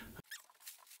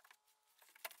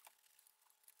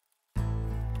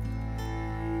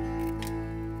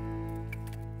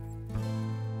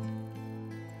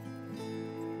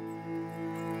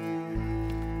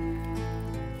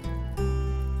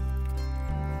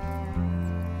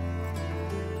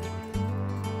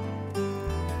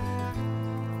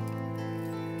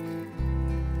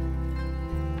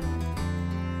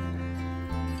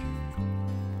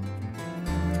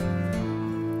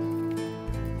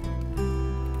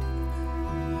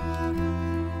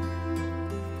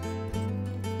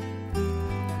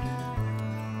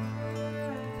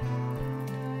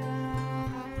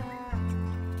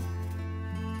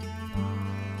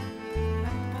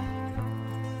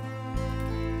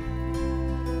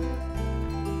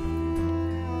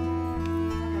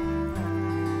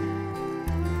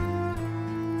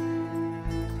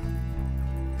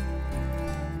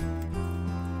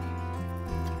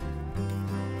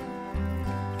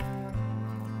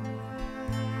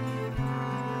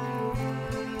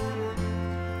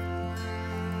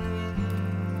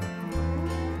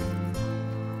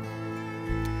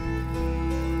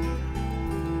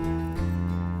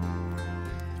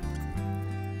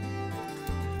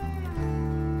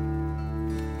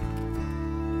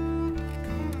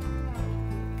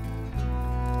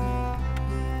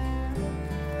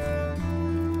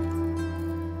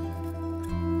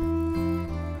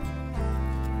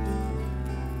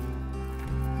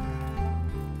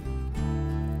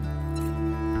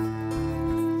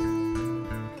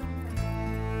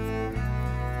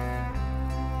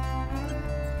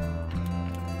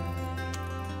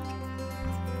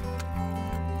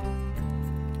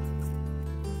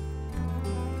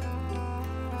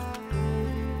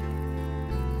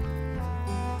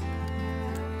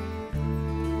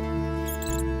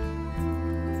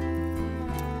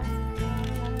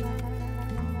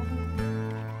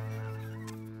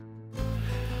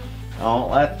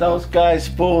 Don't let those guys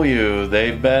fool you.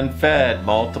 They've been fed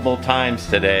multiple times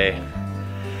today.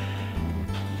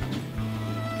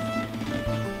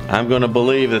 I'm going to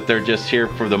believe that they're just here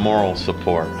for the moral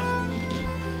support.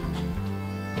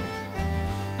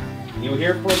 You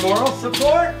here for moral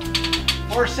support,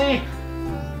 Horsey?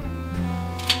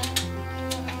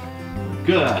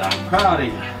 Good, I'm proud of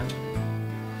you.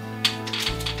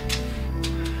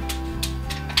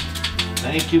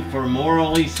 Thank you for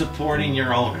morally supporting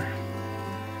your owner.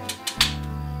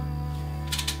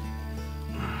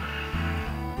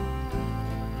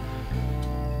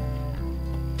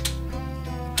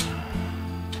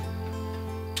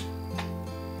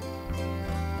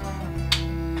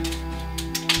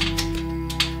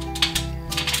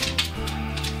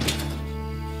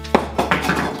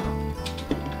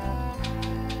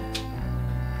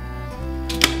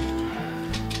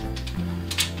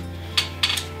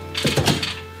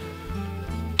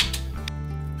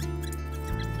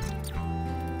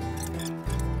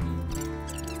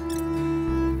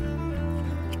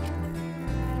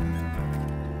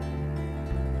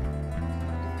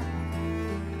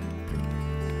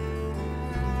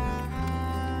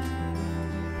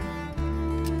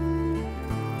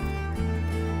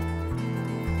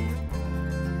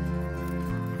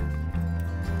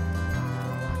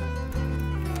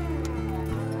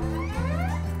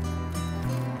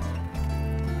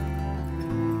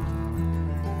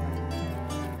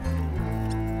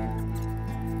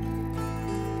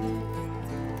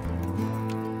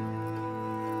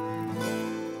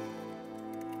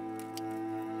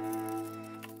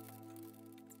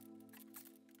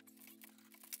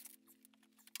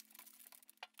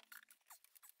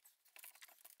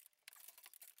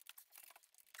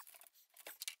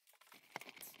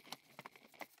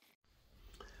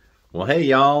 Well, hey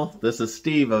y'all, this is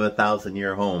Steve of 1,000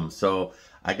 Year Home. So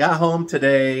I got home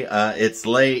today. It's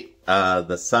late.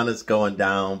 The sun is going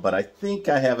down, but I think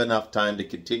I have enough time to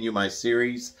continue my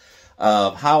series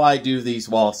of how I do these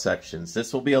wall sections.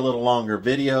 This will be a little longer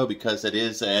video because it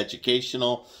is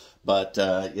educational, but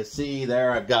you see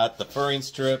there I've got the furring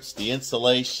strips, the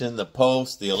insulation, the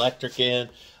post, the electric in.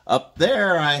 Up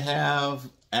there I have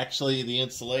actually the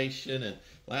insulation, and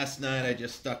last night I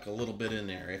just stuck a little bit in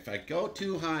there. If I go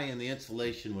too high in the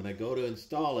insulation when I go to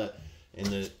install it, and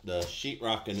the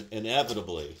sheetrock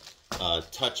inevitably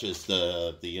touches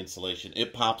the insulation,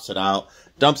 it pops it out,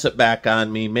 dumps it back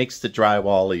on me, makes the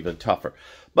drywall even tougher.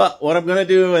 But what I'm going to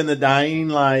do in the dying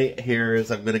light here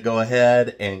is I'm going to go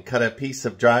ahead and cut a piece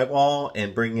of drywall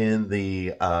and bring in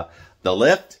the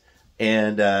lift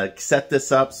and set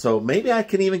this up, so maybe I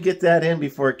can even get that in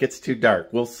before it gets too dark.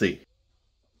 We'll see.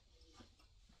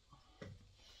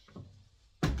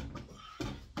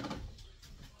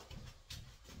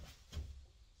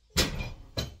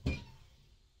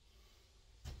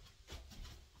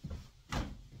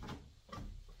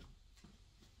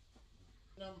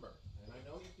 Number, and I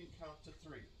know you can count to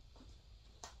 3.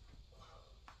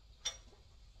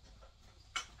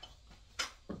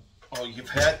 Oh, you've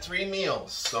had 3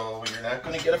 meals, so you're not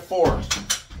going to get a 4th.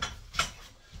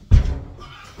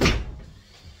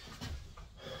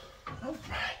 All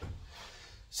right.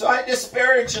 So I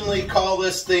disparagingly call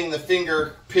this thing the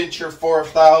Finger Pincher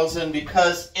 4000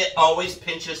 because it always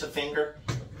pinches a finger.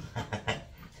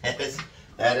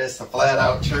 that is the flat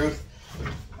out truth.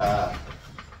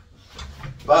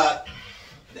 But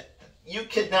you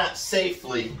cannot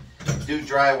safely do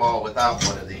drywall without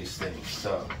one of these things.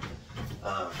 So,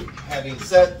 having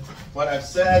said what I've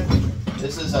said,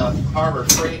 this is a Harbor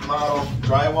Freight model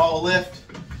drywall lift.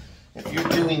 If you're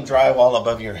doing drywall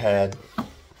above your head,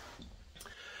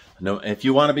 if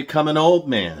you want to become an old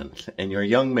man and you're a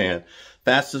young man,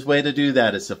 fastest way to do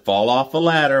that is to fall off a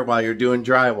ladder while you're doing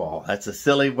drywall. That's a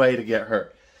silly way to get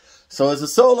hurt. So as a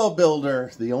solo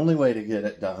builder, the only way to get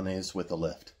it done is with a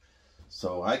lift.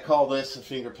 So I call this a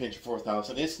Finger Pincher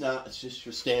 4000. It's not, it's just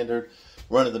your standard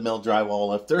run-of-the-mill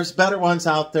drywall lift. There's better ones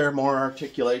out there, more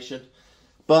articulation.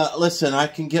 But listen, I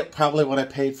can get probably what I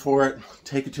paid for it,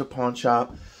 take it to a pawn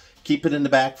shop, keep it in the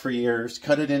back for years,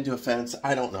 cut it into a fence,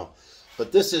 I don't know.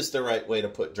 But this is the right way to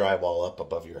put drywall up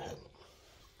above your head.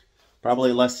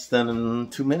 Probably less than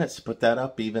 2 minutes to put that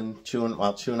up, even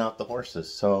while chewing out the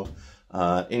horses. So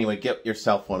anyway, get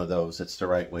yourself one of those. It's the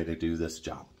right way to do this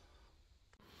job.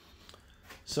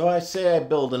 So I say I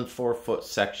build in 4-foot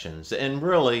sections. And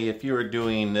really, if you were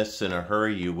doing this in a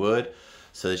hurry, you would,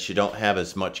 so that you don't have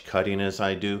as much cutting as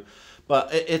I do.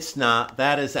 But it's not.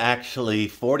 That is actually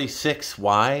 46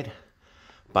 wide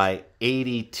by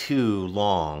 82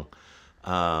 long.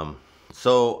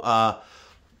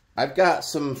 I've got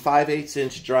some 5/8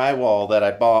 inch drywall that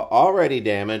I bought already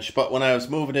damaged, but when I was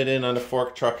moving it in on the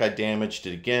fork truck, I damaged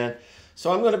it again.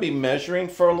 So I'm going to be measuring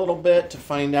for a little bit to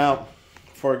find out,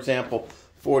 for example,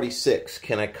 46.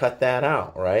 Can I cut that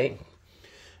out, right?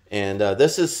 And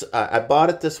this is, I bought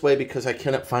it this way because I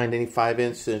couldn't find any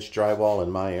 5/8 inch drywall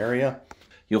in my area.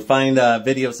 You'll find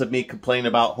videos of me complaining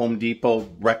about Home Depot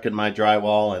wrecking my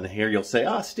drywall, and here you'll say,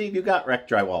 oh, Steve, you got wrecked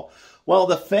drywall. Well,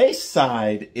 the face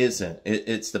side isn't.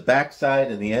 It's the back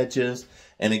side and the edges.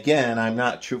 And again, I'm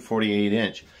not true 48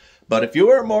 inch. But if you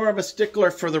are more of a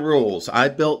stickler for the rules, I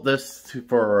built this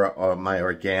for my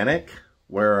organic,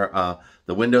 where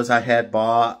the windows I had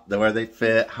bought, where they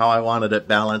fit, how I wanted it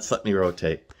balanced. Let me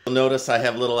rotate. You'll notice I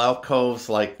have little alcoves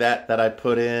like that I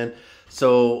put in.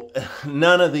 So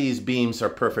none of these beams are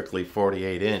perfectly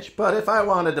 48 inch. But if I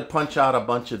wanted to punch out a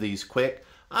bunch of these quick,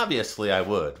 obviously I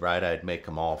would, right? I'd make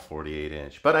them all 48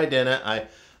 inch. But I didn't.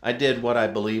 I did what I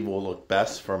believe will look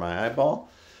best for my eyeball.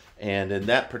 And in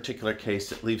that particular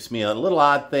case, it leaves me a little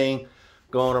odd thing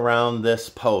going around this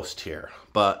post here.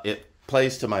 But it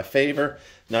plays to my favor.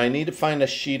 Now I need to find a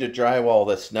sheet of drywall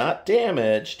that's not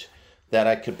damaged that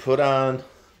I could put on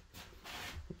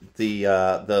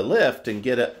the lift and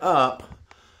get it up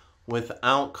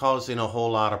without causing a whole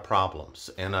lot of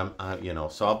problems. And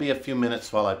so I'll be a few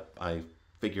minutes while I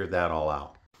figure that all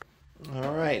out.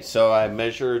 All right, so I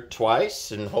measured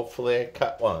twice and hopefully I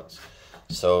cut once.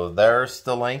 So there's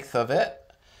the length of it.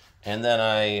 And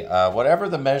then whatever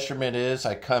the measurement is,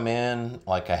 I come in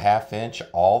like a 1/2 inch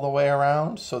all the way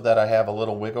around so that I have a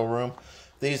little wiggle room.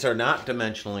 These are not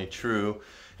dimensionally true.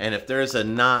 And if there's a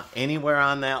knot anywhere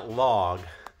on that log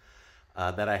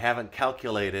that I haven't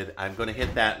calculated, I'm going to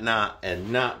hit that knot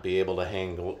and not be able to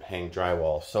hang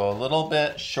drywall. So a little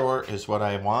bit short is what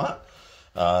I want.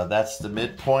 That's the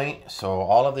midpoint. So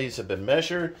all of these have been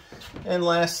measured. And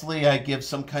lastly, I give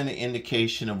some kind of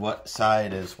indication of what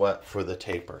side is what for the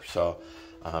taper. So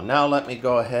now let me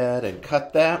go ahead and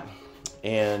cut that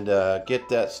and get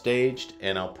that staged,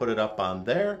 and I'll put it up on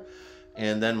there,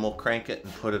 and then we'll crank it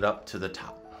and put it up to the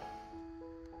top.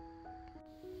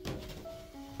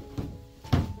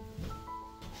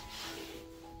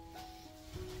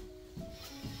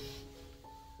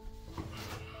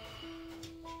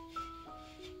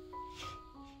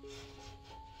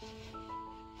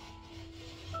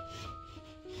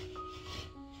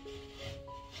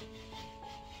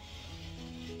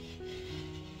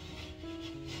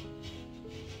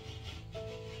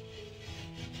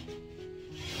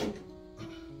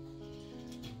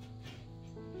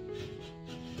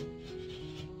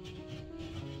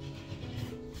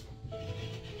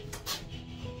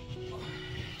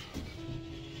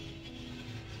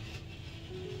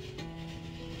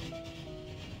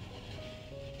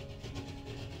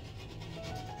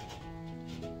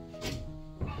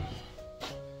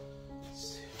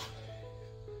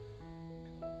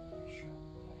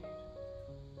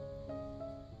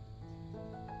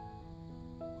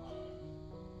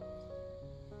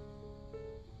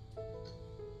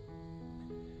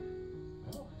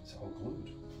 All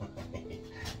glued.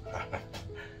 All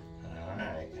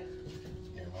right.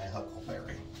 Here's my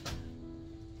huckleberry.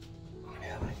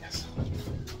 Yeah, I guess I'll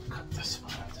cut this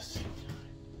one at the same time.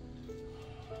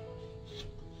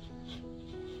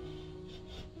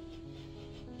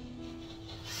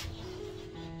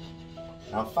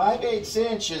 Now 5/8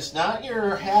 inch is not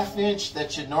your 1/2 inch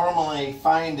that you normally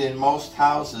find in most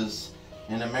houses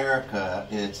in America.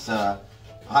 It's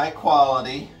high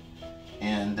quality.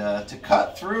 And to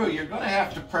cut through, you're going to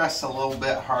have to press a little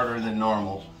bit harder than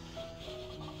normal.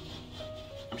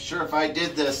 I'm sure if I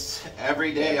did this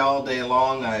every day, all day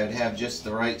long, I'd have just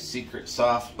the right secret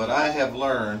sauce. But I have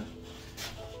learned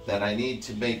that I need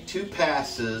to make 2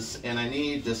 passes, and I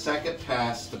need the second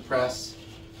pass to press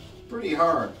pretty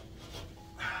hard.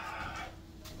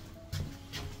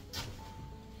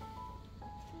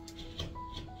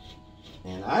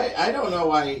 And I don't know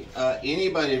why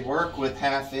anybody would work with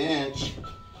 1/2 inch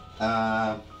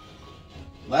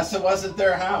unless it wasn't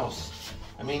their house.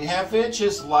 I mean, 1/2 inch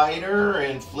is lighter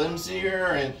and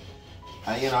flimsier, and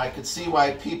I could see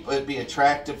why people would be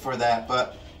attracted for that.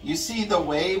 But you see the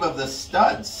wave of the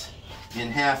studs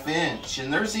in 1/2 inch,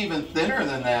 and there's even thinner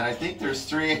than that. I think there's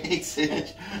 3/8 inch.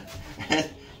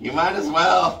 You might as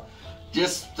well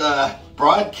just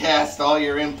broadcast all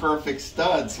your imperfect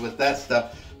studs with that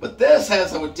stuff. But this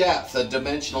has a depth, a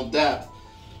dimensional depth.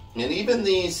 And even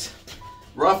these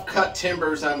rough cut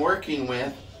timbers I'm working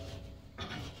with,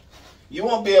 you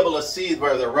won't be able to see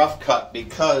where they're rough cut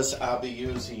because I'll be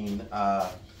using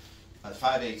a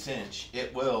 5/8 inch.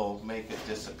 It will make it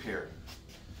disappear.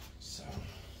 So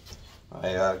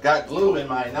I got glue in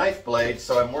my knife blade,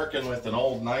 so I'm working with an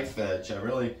old knife edge. I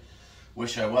really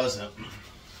wish I wasn't.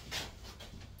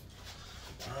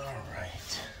 All right.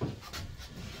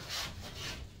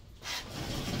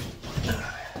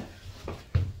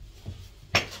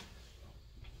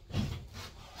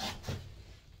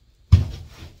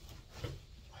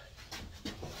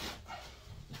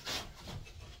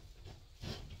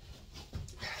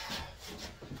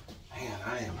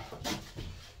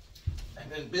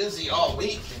 I've been busy all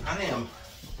week, and I am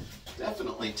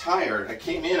definitely tired. I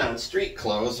came in on street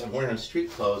clothes. I'm wearing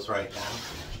street clothes right now.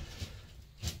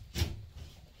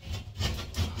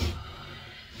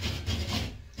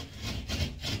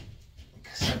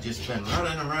 Because I've just been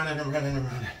running and running and running and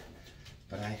running.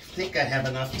 But I think I have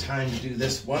enough time to do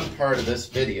this one part of this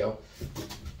video.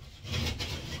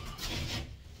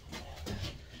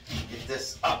 Get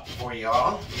this up for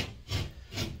y'all.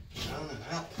 Down and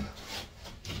up.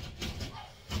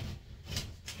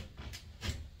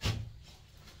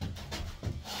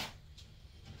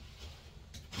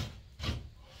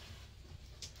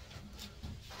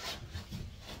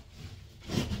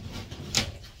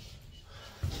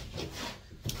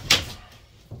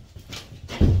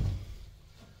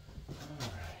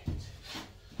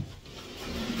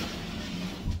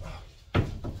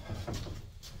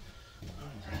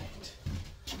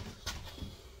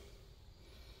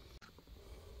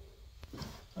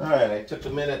 Alright, I took a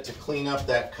minute to clean up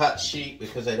that cut sheet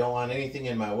because I don't want anything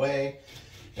in my way,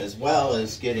 as well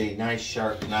as get a nice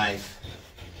sharp knife.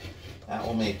 That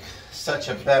will make such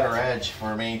a better edge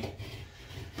for me.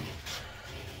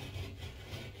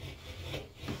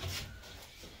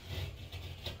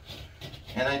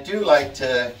 And I do like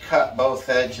to cut both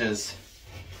edges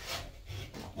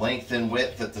length and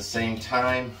width at the same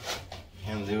time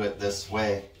and do it this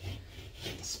way,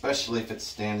 especially if it's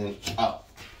standing up.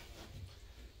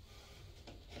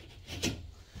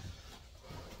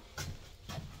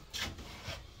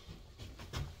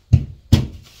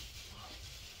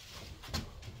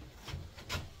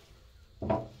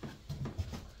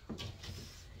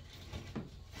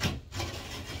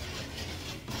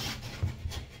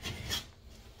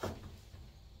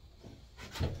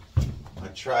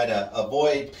 Try to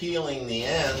avoid peeling the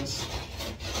ends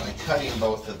by cutting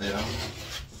both of them,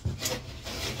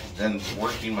 then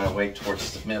working my way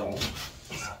towards the middle.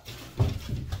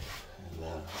 And,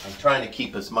 I'm trying to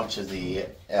keep as much of the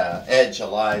edge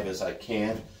alive as I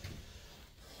can.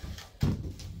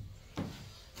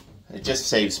 It just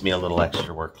saves me a little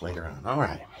extra work later on. All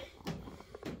right.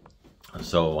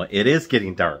 So it is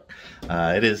getting dark.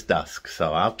 It is dusk.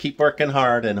 So I'll keep working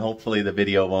hard, and hopefully the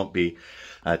video won't be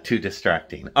too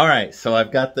distracting. All right, so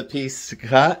I've got the piece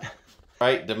cut,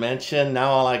 right dimension. Now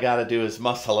all I got to do is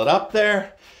muscle it up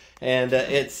there, and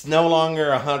it's no longer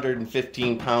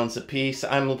 115 pounds a piece.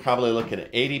 I'm probably looking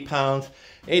at 80 pounds.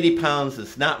 80 pounds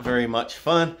is not very much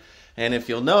fun, and if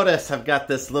you'll notice, I've got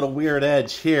this little weird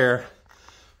edge here,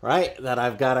 right, that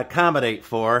I've got to accommodate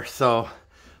for. So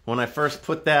when I first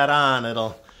put that on,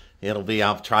 it'll be,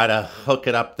 I'll try to hook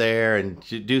it up there and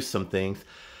do some things.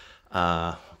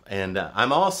 And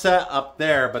I'm all set up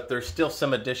there, but there's still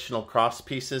some additional cross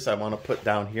pieces I want to put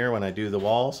down here when I do the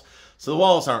walls. So the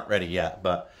walls aren't ready yet,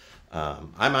 but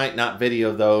I might not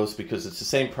video those because it's the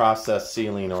same process,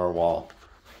 ceiling or wall.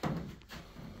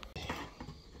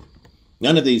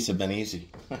 None of these have been easy.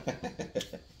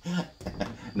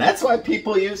 And that's why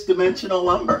people use dimensional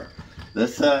lumber.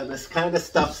 This kind of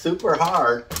stuff's super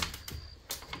hard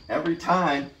every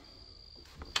time.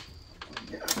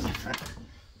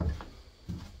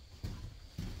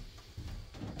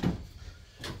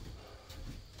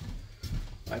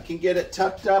 I can get it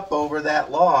tucked up over that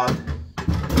log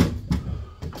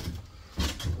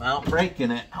without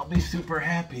breaking it, I'll be super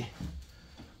happy.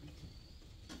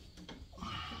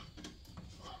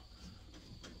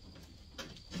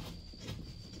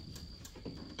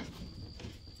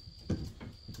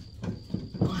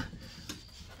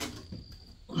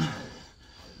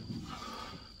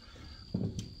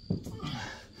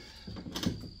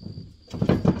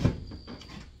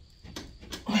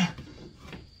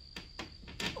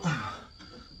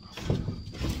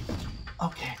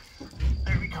 Okay,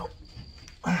 there we go.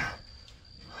 All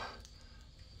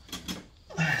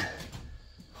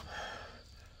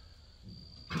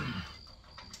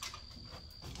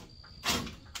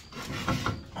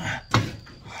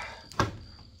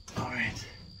right.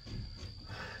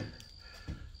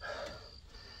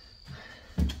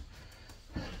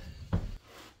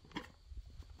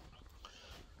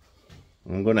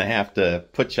 I'm going to have to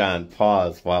put you on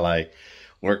pause while I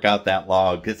work out that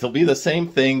log. It'll be the same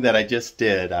thing that I just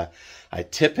did. I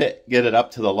tip it, get it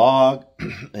up to the log,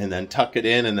 and then tuck it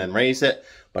in and then raise it.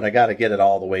 But I got to get it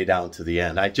all the way down to the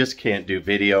end. I just can't do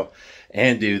video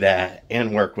and do that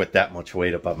and work with that much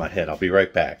weight above my head. I'll be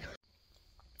right back.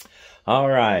 All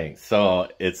right, so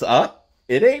it's up.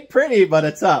 It ain't pretty, but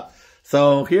it's up.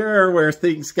 So here where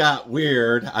things got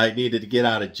weird, I needed to get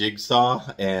out a jigsaw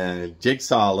and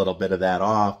jigsaw a little bit of that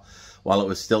off while it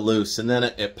was still loose. And then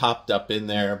it popped up in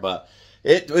there, but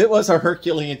it was a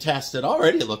Herculean task. It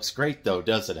already looks great though,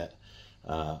 doesn't it?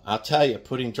 I'll tell you,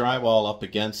 putting drywall up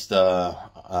against a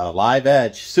live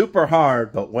edge, super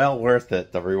hard, but well worth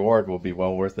it. The reward will be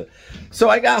well worth it. So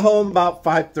I got home about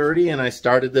 5:30 and I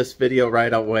started this video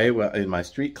right away in my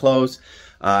street clothes.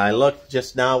 I looked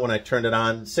just now when I turned it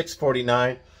on,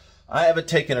 6:49. I haven't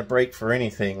taken a break for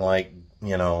anything like,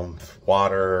 you know,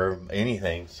 water or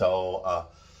anything. So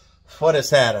what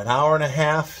is that, an hour and a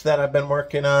half that I've been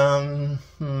working on?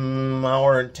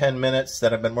 Hour and 10 minutes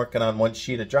that I've been working on one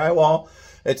sheet of drywall.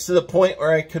 It's to the point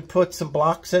where I could put some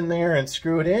blocks in there and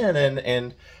screw it in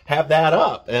and have that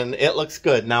up. And it looks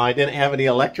good. Now, I didn't have any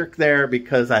electric there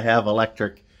because I have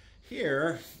electric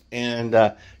here. And,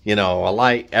 you know, a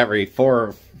light every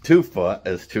 2 foot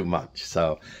is too much.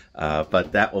 So,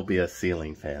 but that will be a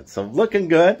ceiling fan. So looking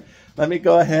good. Let me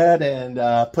go ahead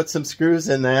and put some screws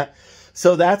in that.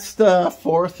 So that's the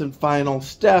fourth and final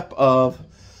step of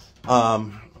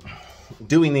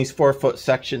doing these 4-foot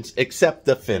sections, except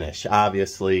the finish.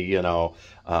 Obviously, you know,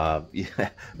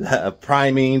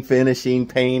 priming, finishing,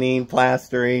 painting,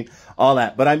 plastering, all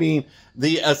that. But I mean,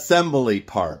 the assembly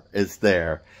part is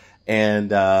there.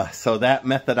 And so that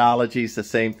methodology is the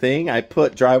same thing. I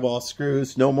put drywall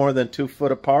screws no more than 2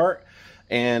 foot apart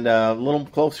and a little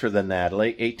closer than that,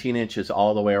 18 inches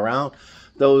all the way around.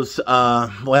 Those,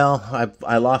 well,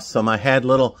 I lost some. I had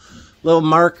little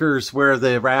markers where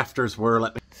the rafters were.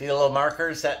 Let me see the little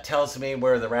markers. That tells me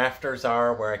where the rafters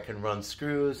are, where I can run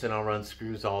screws, and I'll run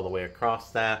screws all the way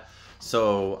across that.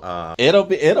 So it'll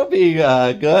be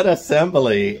good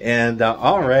assembly, and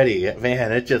already,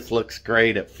 man, it just looks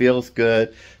great. It feels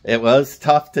good. It was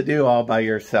tough to do all by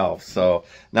yourself, so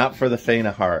not for the faint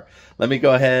of heart. Let me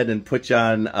go ahead and put you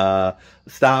on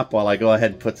stop while I go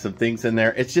ahead and put some things in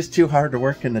there. It's just too hard to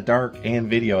work in the dark and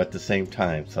video at the same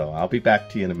time, so I'll be back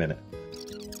to you in a minute.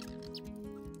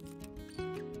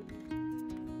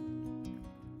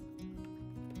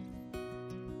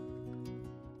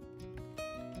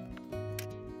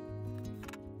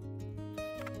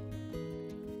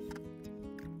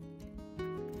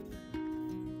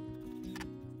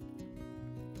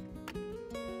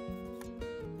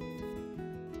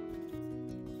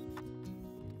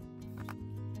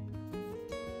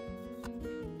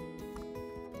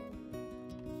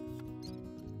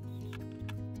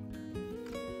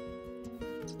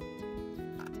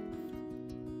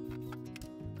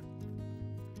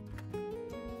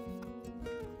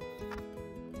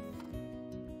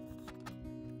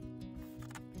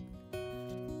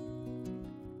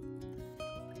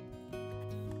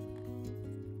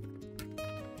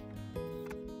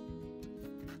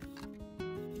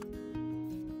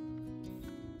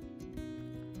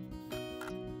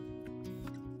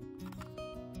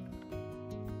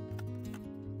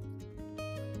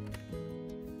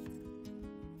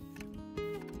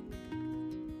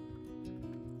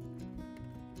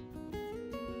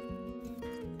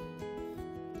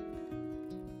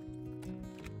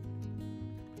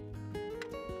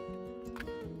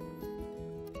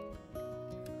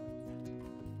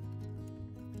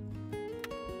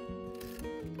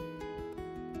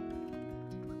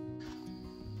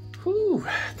 Whew,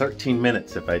 13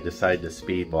 minutes if I decide to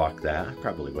speed walk that. I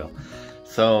probably will.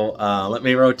 So let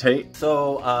me rotate.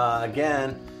 So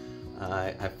again,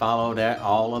 I followed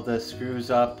all of the screws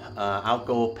up. I'll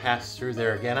go pass through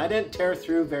there again. I didn't tear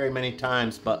through very many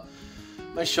times, but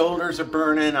my shoulders are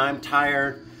burning. I'm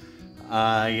tired.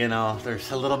 You know,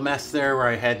 there's a little mess there where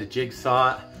I had to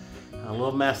jigsaw it. A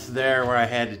little mess there where I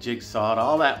had to jigsaw it.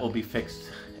 All that will be fixed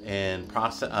in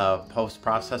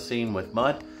post-processing with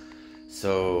mud.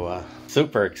 So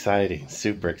super exciting,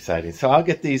 super exciting. So I'll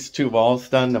get these 2 walls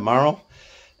done tomorrow,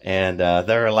 and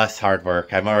they're less hard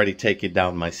work. I'm already taking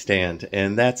down my stand,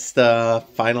 and that's the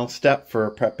final step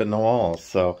for prepping the walls.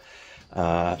 So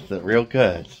real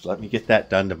good. Let me get that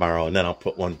done tomorrow, and then I'll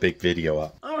put one big video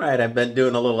up. All right, I've been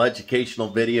doing a little educational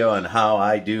video on how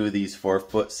I do these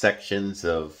 4-foot sections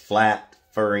of flat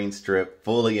furring strip,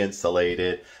 fully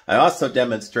insulated. I also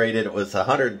demonstrated it was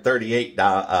 138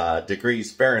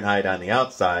 degrees Fahrenheit on the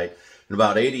outside and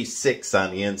about 86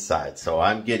 on the inside. So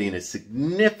I'm getting a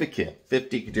significant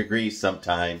 50 degrees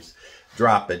sometimes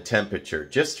drop in temperature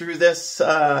just through this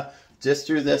just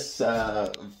through this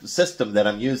system that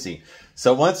I'm using.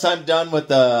 So once I'm done with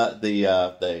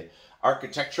the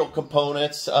architectural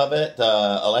components of it,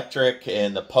 the electric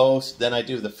and the post, then I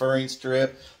do the furring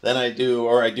strip, then I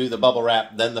do the bubble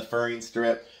wrap, then the furring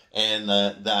strip, and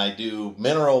I do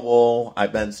mineral wool.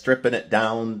 I've been stripping it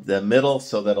down the middle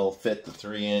so that it'll fit the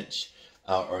 3-inch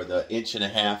or the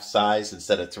 1.5 inch size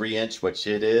instead of 3-inch, which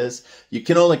it is. You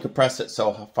can only compress it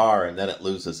so far and then it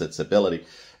loses its ability.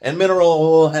 And mineral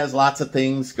wool has lots of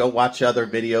things. Go watch other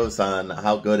videos on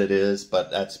how good it is,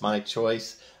 but that's my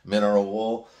choice, mineral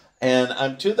wool. And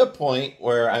I'm to the point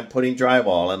where I'm putting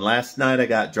drywall. And last night I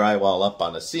got drywall up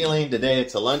on the ceiling. Today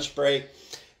it's a lunch break,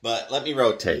 but let me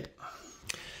rotate.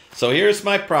 So here's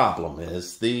my problem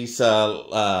is these,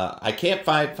 I can't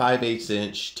find 5/8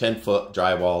 inch, 10-foot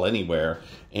drywall anywhere.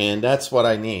 And that's what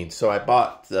I need. So I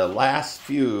bought the last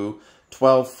few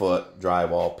 12-foot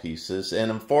drywall pieces, and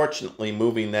unfortunately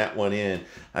moving that one in,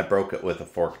 I broke it with a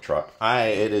fork truck.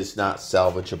 It is not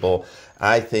salvageable.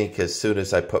 I think as soon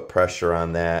as I put pressure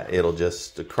on that, it'll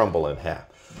just crumble in half.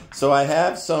 So I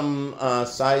have some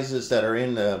sizes that are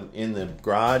in the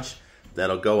garage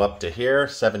that'll go up to here,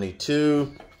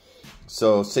 72,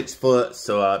 so 6 foot.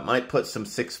 So I might put some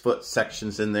 6-foot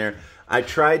sections in there. I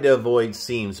tried to avoid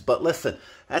seams, but listen,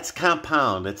 that's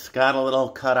compound. It's got a little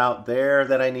cutout there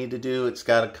that I need to do. It's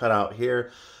got a cutout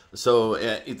here. So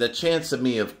the chance of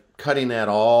me of cutting that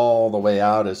all the way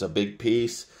out as a big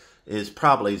piece is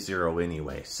probably 0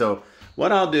 anyway. So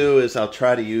what I'll do is I'll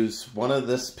try to use one of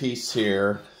this piece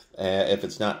here, if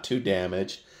it's not too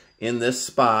damaged, in this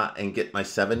spot and get my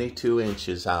 72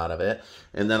 inches out of it.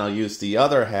 And then I'll use the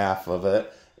other half of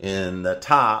it in the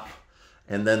top.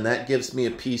 And then that gives me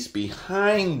a piece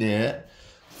behind it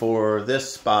for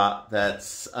this spot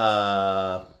that's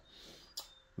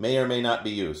may or may not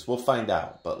be used. We'll find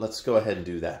out, but let's go ahead and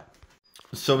do that.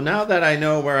 So now that I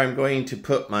know where I'm going to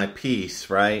put my piece,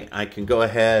 right, I can go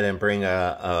ahead and bring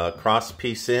a cross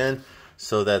piece in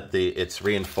so that it's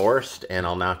reinforced, and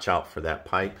I'll notch out for that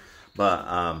pipe.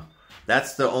 But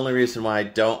that's the only reason why I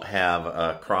don't have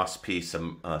a cross piece,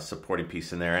 a supporting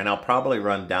piece in there. And I'll probably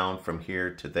run down from here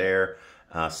to there,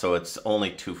 so it's only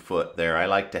 2 foot there. I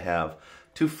like to have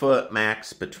 2 foot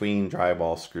max between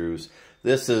drywall screws.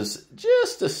 This is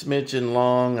just a smidgen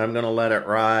long. I'm going to let it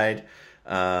ride,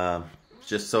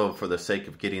 just so for the sake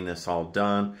of getting this all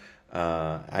done.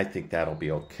 I think that'll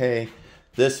be okay.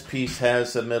 This piece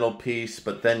has a middle piece,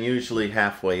 but then usually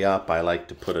halfway up I like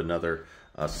to put another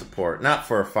support. Not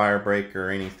for a fire break or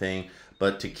anything,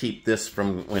 but to keep this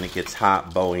from, when it gets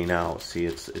hot, bowing out. See,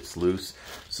 it's loose.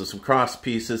 So some cross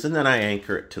pieces, and then I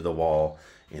anchor it to the wall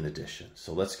in addition.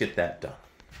 So let's get that done.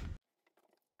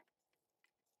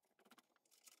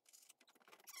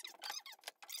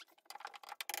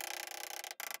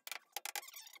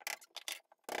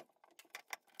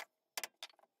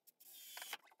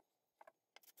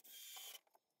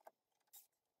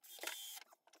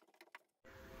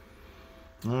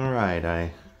 All right,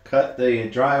 I cut the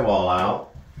drywall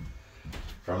out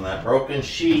from that broken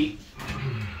sheet.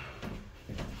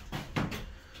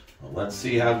 Well, let's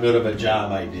see how good of a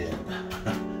job I did.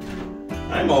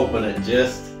 I'm hoping it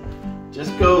just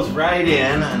goes right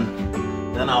in,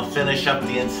 and then I'll finish up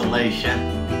the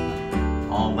insulation,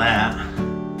 all that.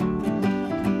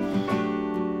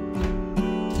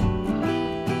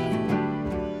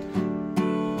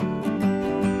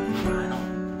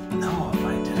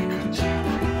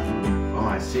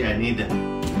 See, I need to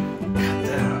cut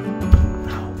that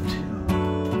out too.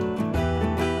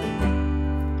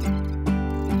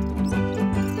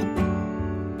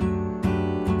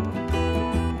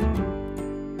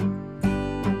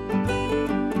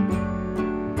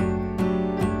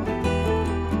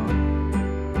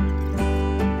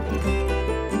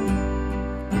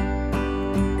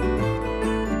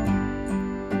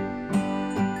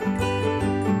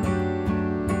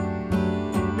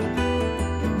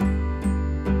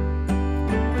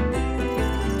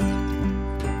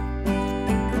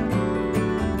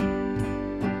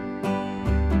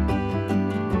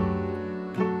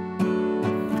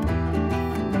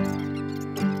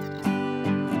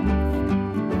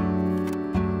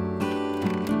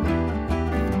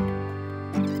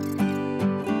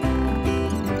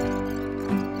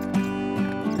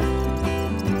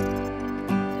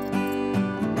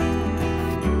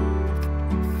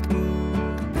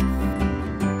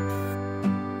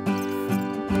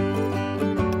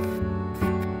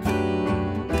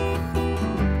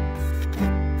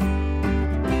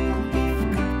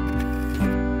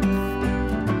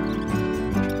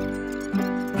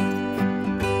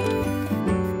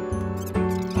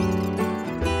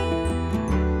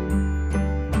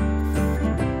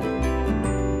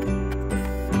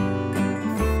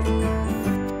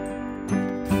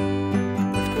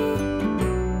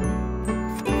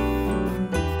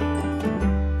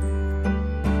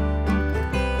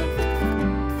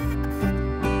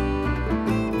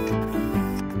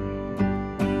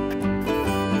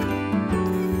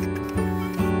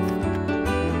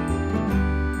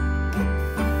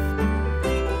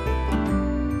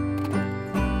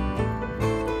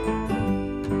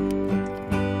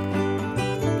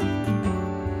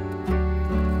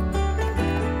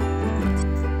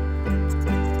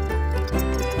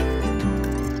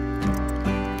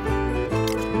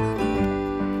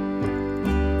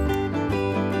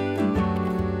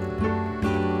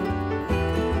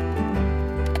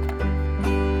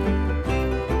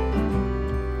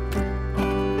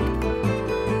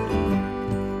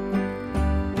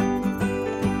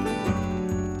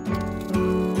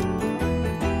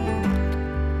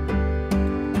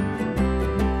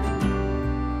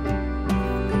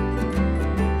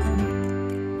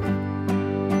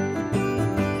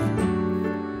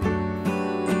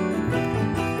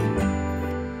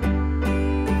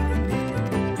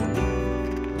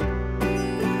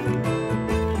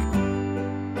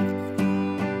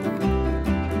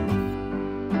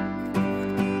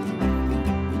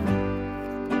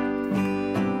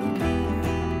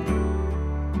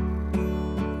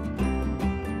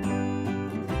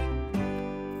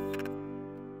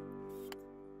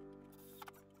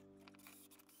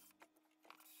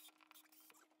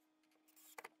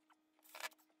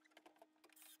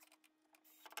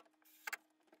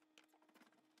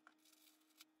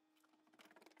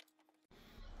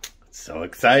 So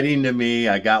exciting to me.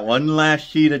 I got one last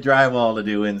sheet of drywall to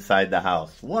do inside the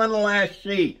house. One last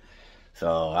sheet.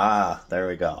 So, there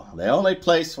we go. The only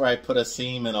place where I put a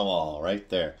seam in a wall, right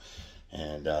there.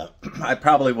 And I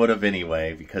probably would have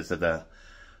anyway because of the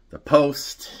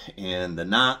post and the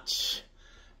notch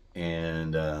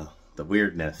and the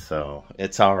weirdness. So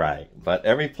it's all right. But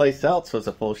every place else was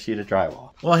a full sheet of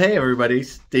drywall. Well, hey everybody,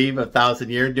 Steve, 1,000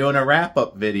 Year, doing a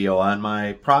wrap-up video on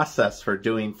my process for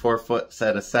doing 4 foot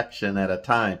set a section at a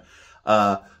time.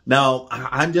 Now,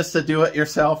 I'm just a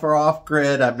do-it-yourself or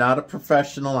off-grid. I'm not a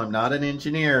professional. I'm not an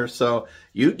engineer. So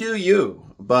you do you.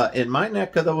 But in my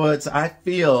neck of the woods, I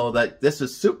feel that this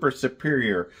is super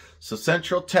superior. So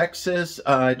Central Texas,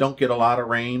 I don't get a lot of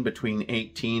rain, between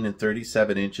 18 and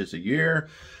 37 inches a year.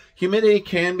 Humidity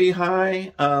can be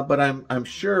high, but I'm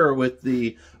sure with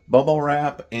the bubble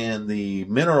wrap and the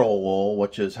mineral wool,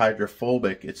 which is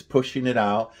hydrophobic, it's pushing it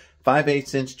out.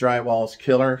 5/8 inch drywall is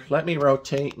killer. Let me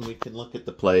rotate and we can look at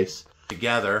the place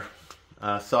together.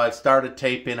 So I've started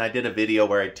taping. I did a video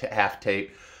where I half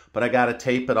tape, but I got to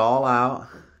tape it all out.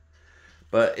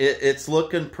 But it's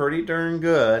looking pretty darn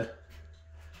good.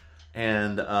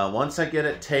 And once I get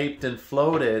it taped and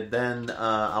floated, then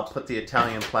I'll put the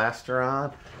Italian plaster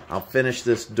on. I'll finish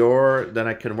this door, then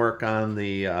I can work on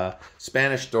the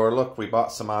Spanish door. Look, we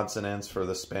bought some odds and ends for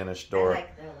the Spanish door. I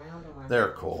like the round one. They're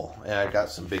cool. Yeah, I got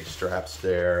some big straps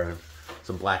there, and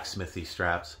some blacksmithy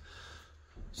straps.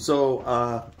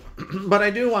 So, but I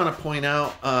do want to point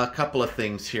out a couple of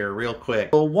things here real quick.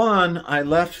 Well, one, I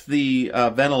left the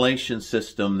ventilation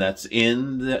system that's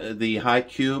in the high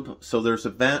cube. So there's a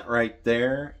vent right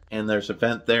there, and there's a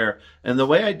vent there. And the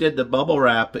way I did the bubble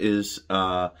wrap is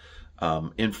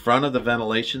in front of the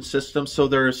ventilation system. So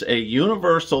there's a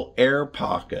universal air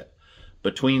pocket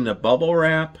between the bubble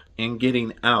wrap and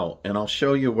getting out. And I'll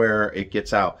show you where it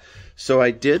gets out. So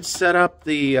I did set up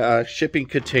the shipping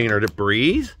container to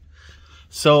breathe.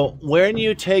 So when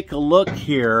you take a look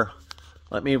here,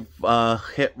 let me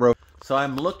hit rotate. So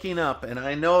I'm looking up, and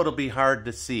I know it'll be hard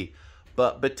to see,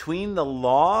 but between the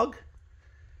log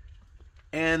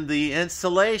and the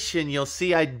insulation, you'll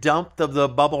see I dumped the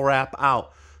bubble wrap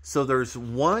out. So there's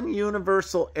one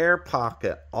universal air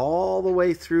pocket all the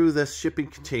way through this shipping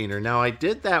container. Now I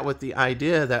did that with the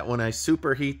idea that when I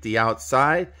superheat the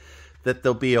outside, that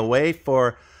there'll be a way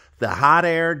for the hot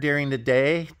air during the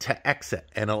day to exit,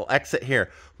 and it'll exit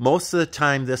here. Most of the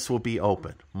time this will be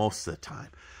open, most of the time.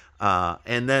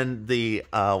 And then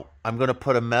I'm going to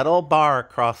put a metal bar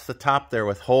across the top there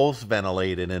with holes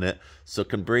ventilated in it so it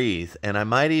can breathe. And I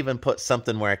might even put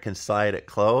something where I can slide it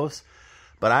closed.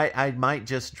 But I might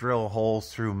just drill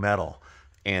holes through metal.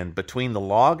 And between the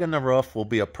log and the roof will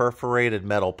be a perforated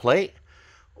metal plate.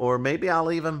 Or maybe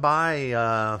I'll even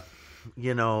buy,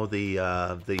 you know,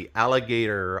 the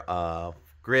alligator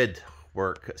grid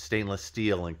work stainless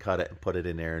steel and cut it and put it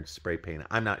in there and spray paint it.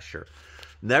 I'm not sure.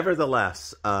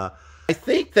 Nevertheless, I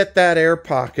think that air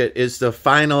pocket is the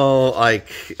final, like,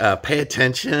 pay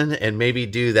attention and maybe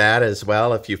do that as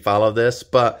well if you follow this.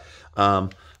 But,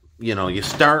 you know, you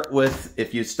start with,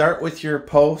 if you start with your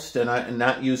post and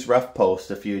not use rough post,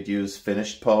 if you'd use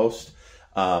finished post,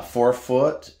 4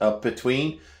 foot up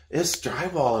between, this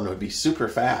drywalling would be super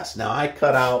fast. Now I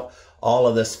cut out all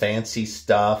of this fancy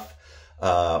stuff,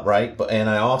 right? And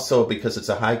I also, because it's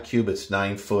a high cube, it's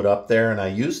 9 foot up there, and I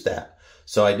used that.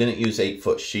 So I didn't use 8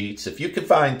 foot sheets. If you could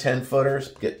find 10 footers,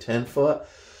 get 10 foot.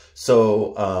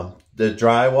 So the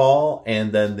drywall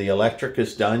and then the electric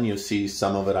is done. You see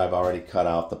some of it I've already cut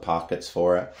out the pockets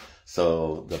for it.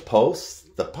 So the posts,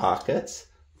 the pockets,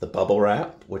 the bubble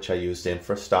wrap, which I used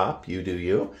InfraStop, you do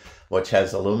you, which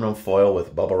has aluminum foil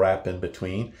with bubble wrap in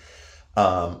between.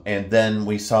 And then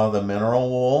we saw the mineral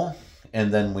wool,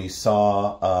 and then we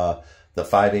saw the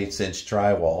 5/8 inch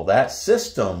drywall. That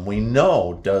system we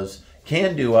know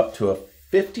can do up to a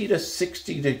 50 to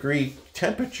 60 degree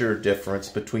temperature difference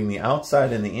between the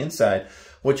outside and the inside,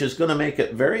 which is going to make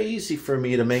it very easy for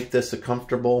me to make this a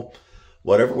comfortable,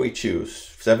 whatever we choose,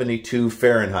 72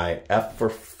 Fahrenheit, F for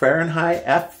Fahrenheit,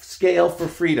 F scale for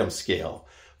freedom scale.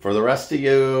 For the rest of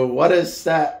you, what is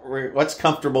that? What's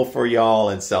comfortable for y'all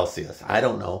in Celsius? I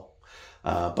don't know,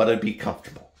 but it'd be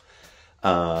comfortable.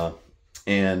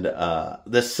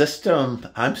 This system,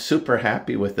 I'm super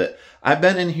happy with it. I've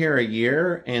been in here a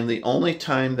year, and the only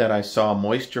time that I saw a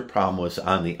moisture problem was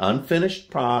on the unfinished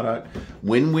product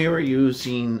when we were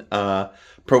using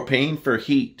propane for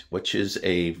heat, which is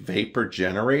a vapor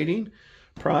generating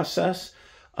process.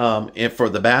 And for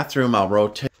the bathroom, I'll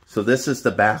rotate. So this is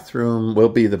the bathroom, will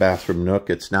be the bathroom nook.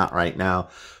 It's not right now.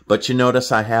 But you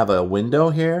notice I have a window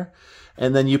here.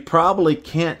 And then you probably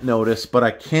can't notice, but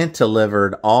I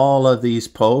cantilevered all of these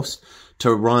posts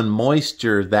to run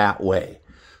moisture that way.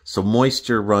 So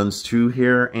moisture runs through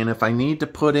here, and if I need to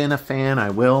put in a fan, I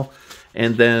will.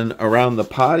 And then around the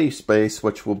potty space,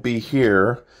 which will be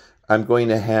here, I'm going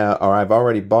to have, or I've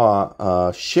already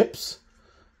bought ship's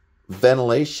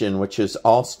ventilation, which is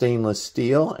all stainless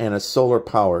steel and is solar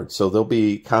powered. So there'll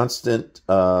be constant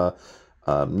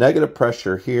negative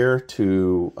pressure here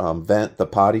to vent the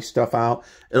potty stuff out.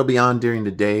 It'll be on during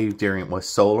the day with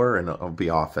solar, and it'll be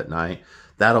off at night.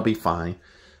 That'll be fine.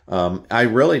 I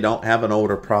really don't have an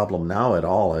odor problem now at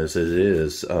all as it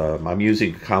is. I'm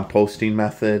using a composting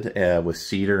method with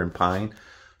cedar and pine.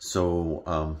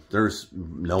 So there's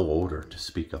no odor to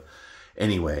speak of.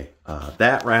 Anyway,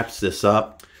 that wraps this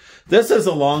up. This is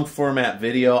a long format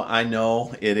video. I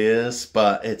know it is,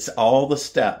 but it's all the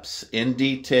steps in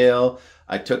detail.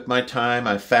 I took my time.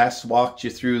 I fast walked you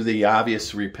through the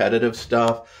obvious repetitive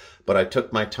stuff, but I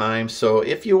took my time. So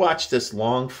if you watch this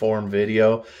long form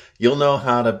video, you'll know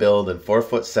how to build in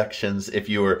 4-foot sections. If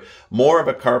you were more of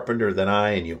a carpenter than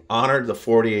I and you honored the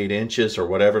 48 inches or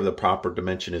whatever the proper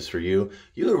dimension is for you,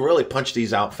 you can really punch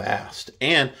these out fast.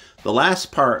 And the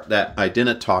last part that I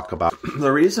didn't talk about,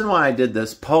 the reason why I did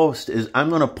this post is I'm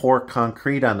going to pour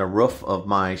concrete on the roof of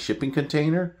my shipping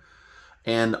container.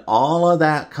 And all of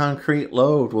that concrete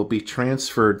load will be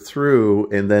transferred through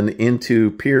and then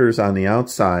into piers on the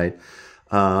outside.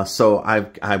 So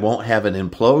I won't have an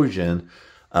implosion,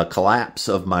 a collapse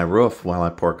of my roof while I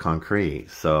pour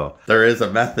concrete. So there is a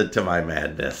method to my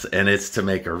madness, and it's to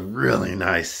make a really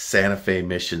nice Santa Fe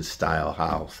Mission style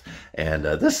house. And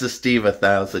this is Steve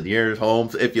 1,000 Years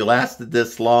Homes. If you lasted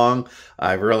this long,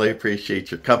 I really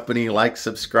appreciate your company. Like,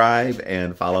 subscribe,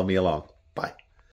 and follow me along.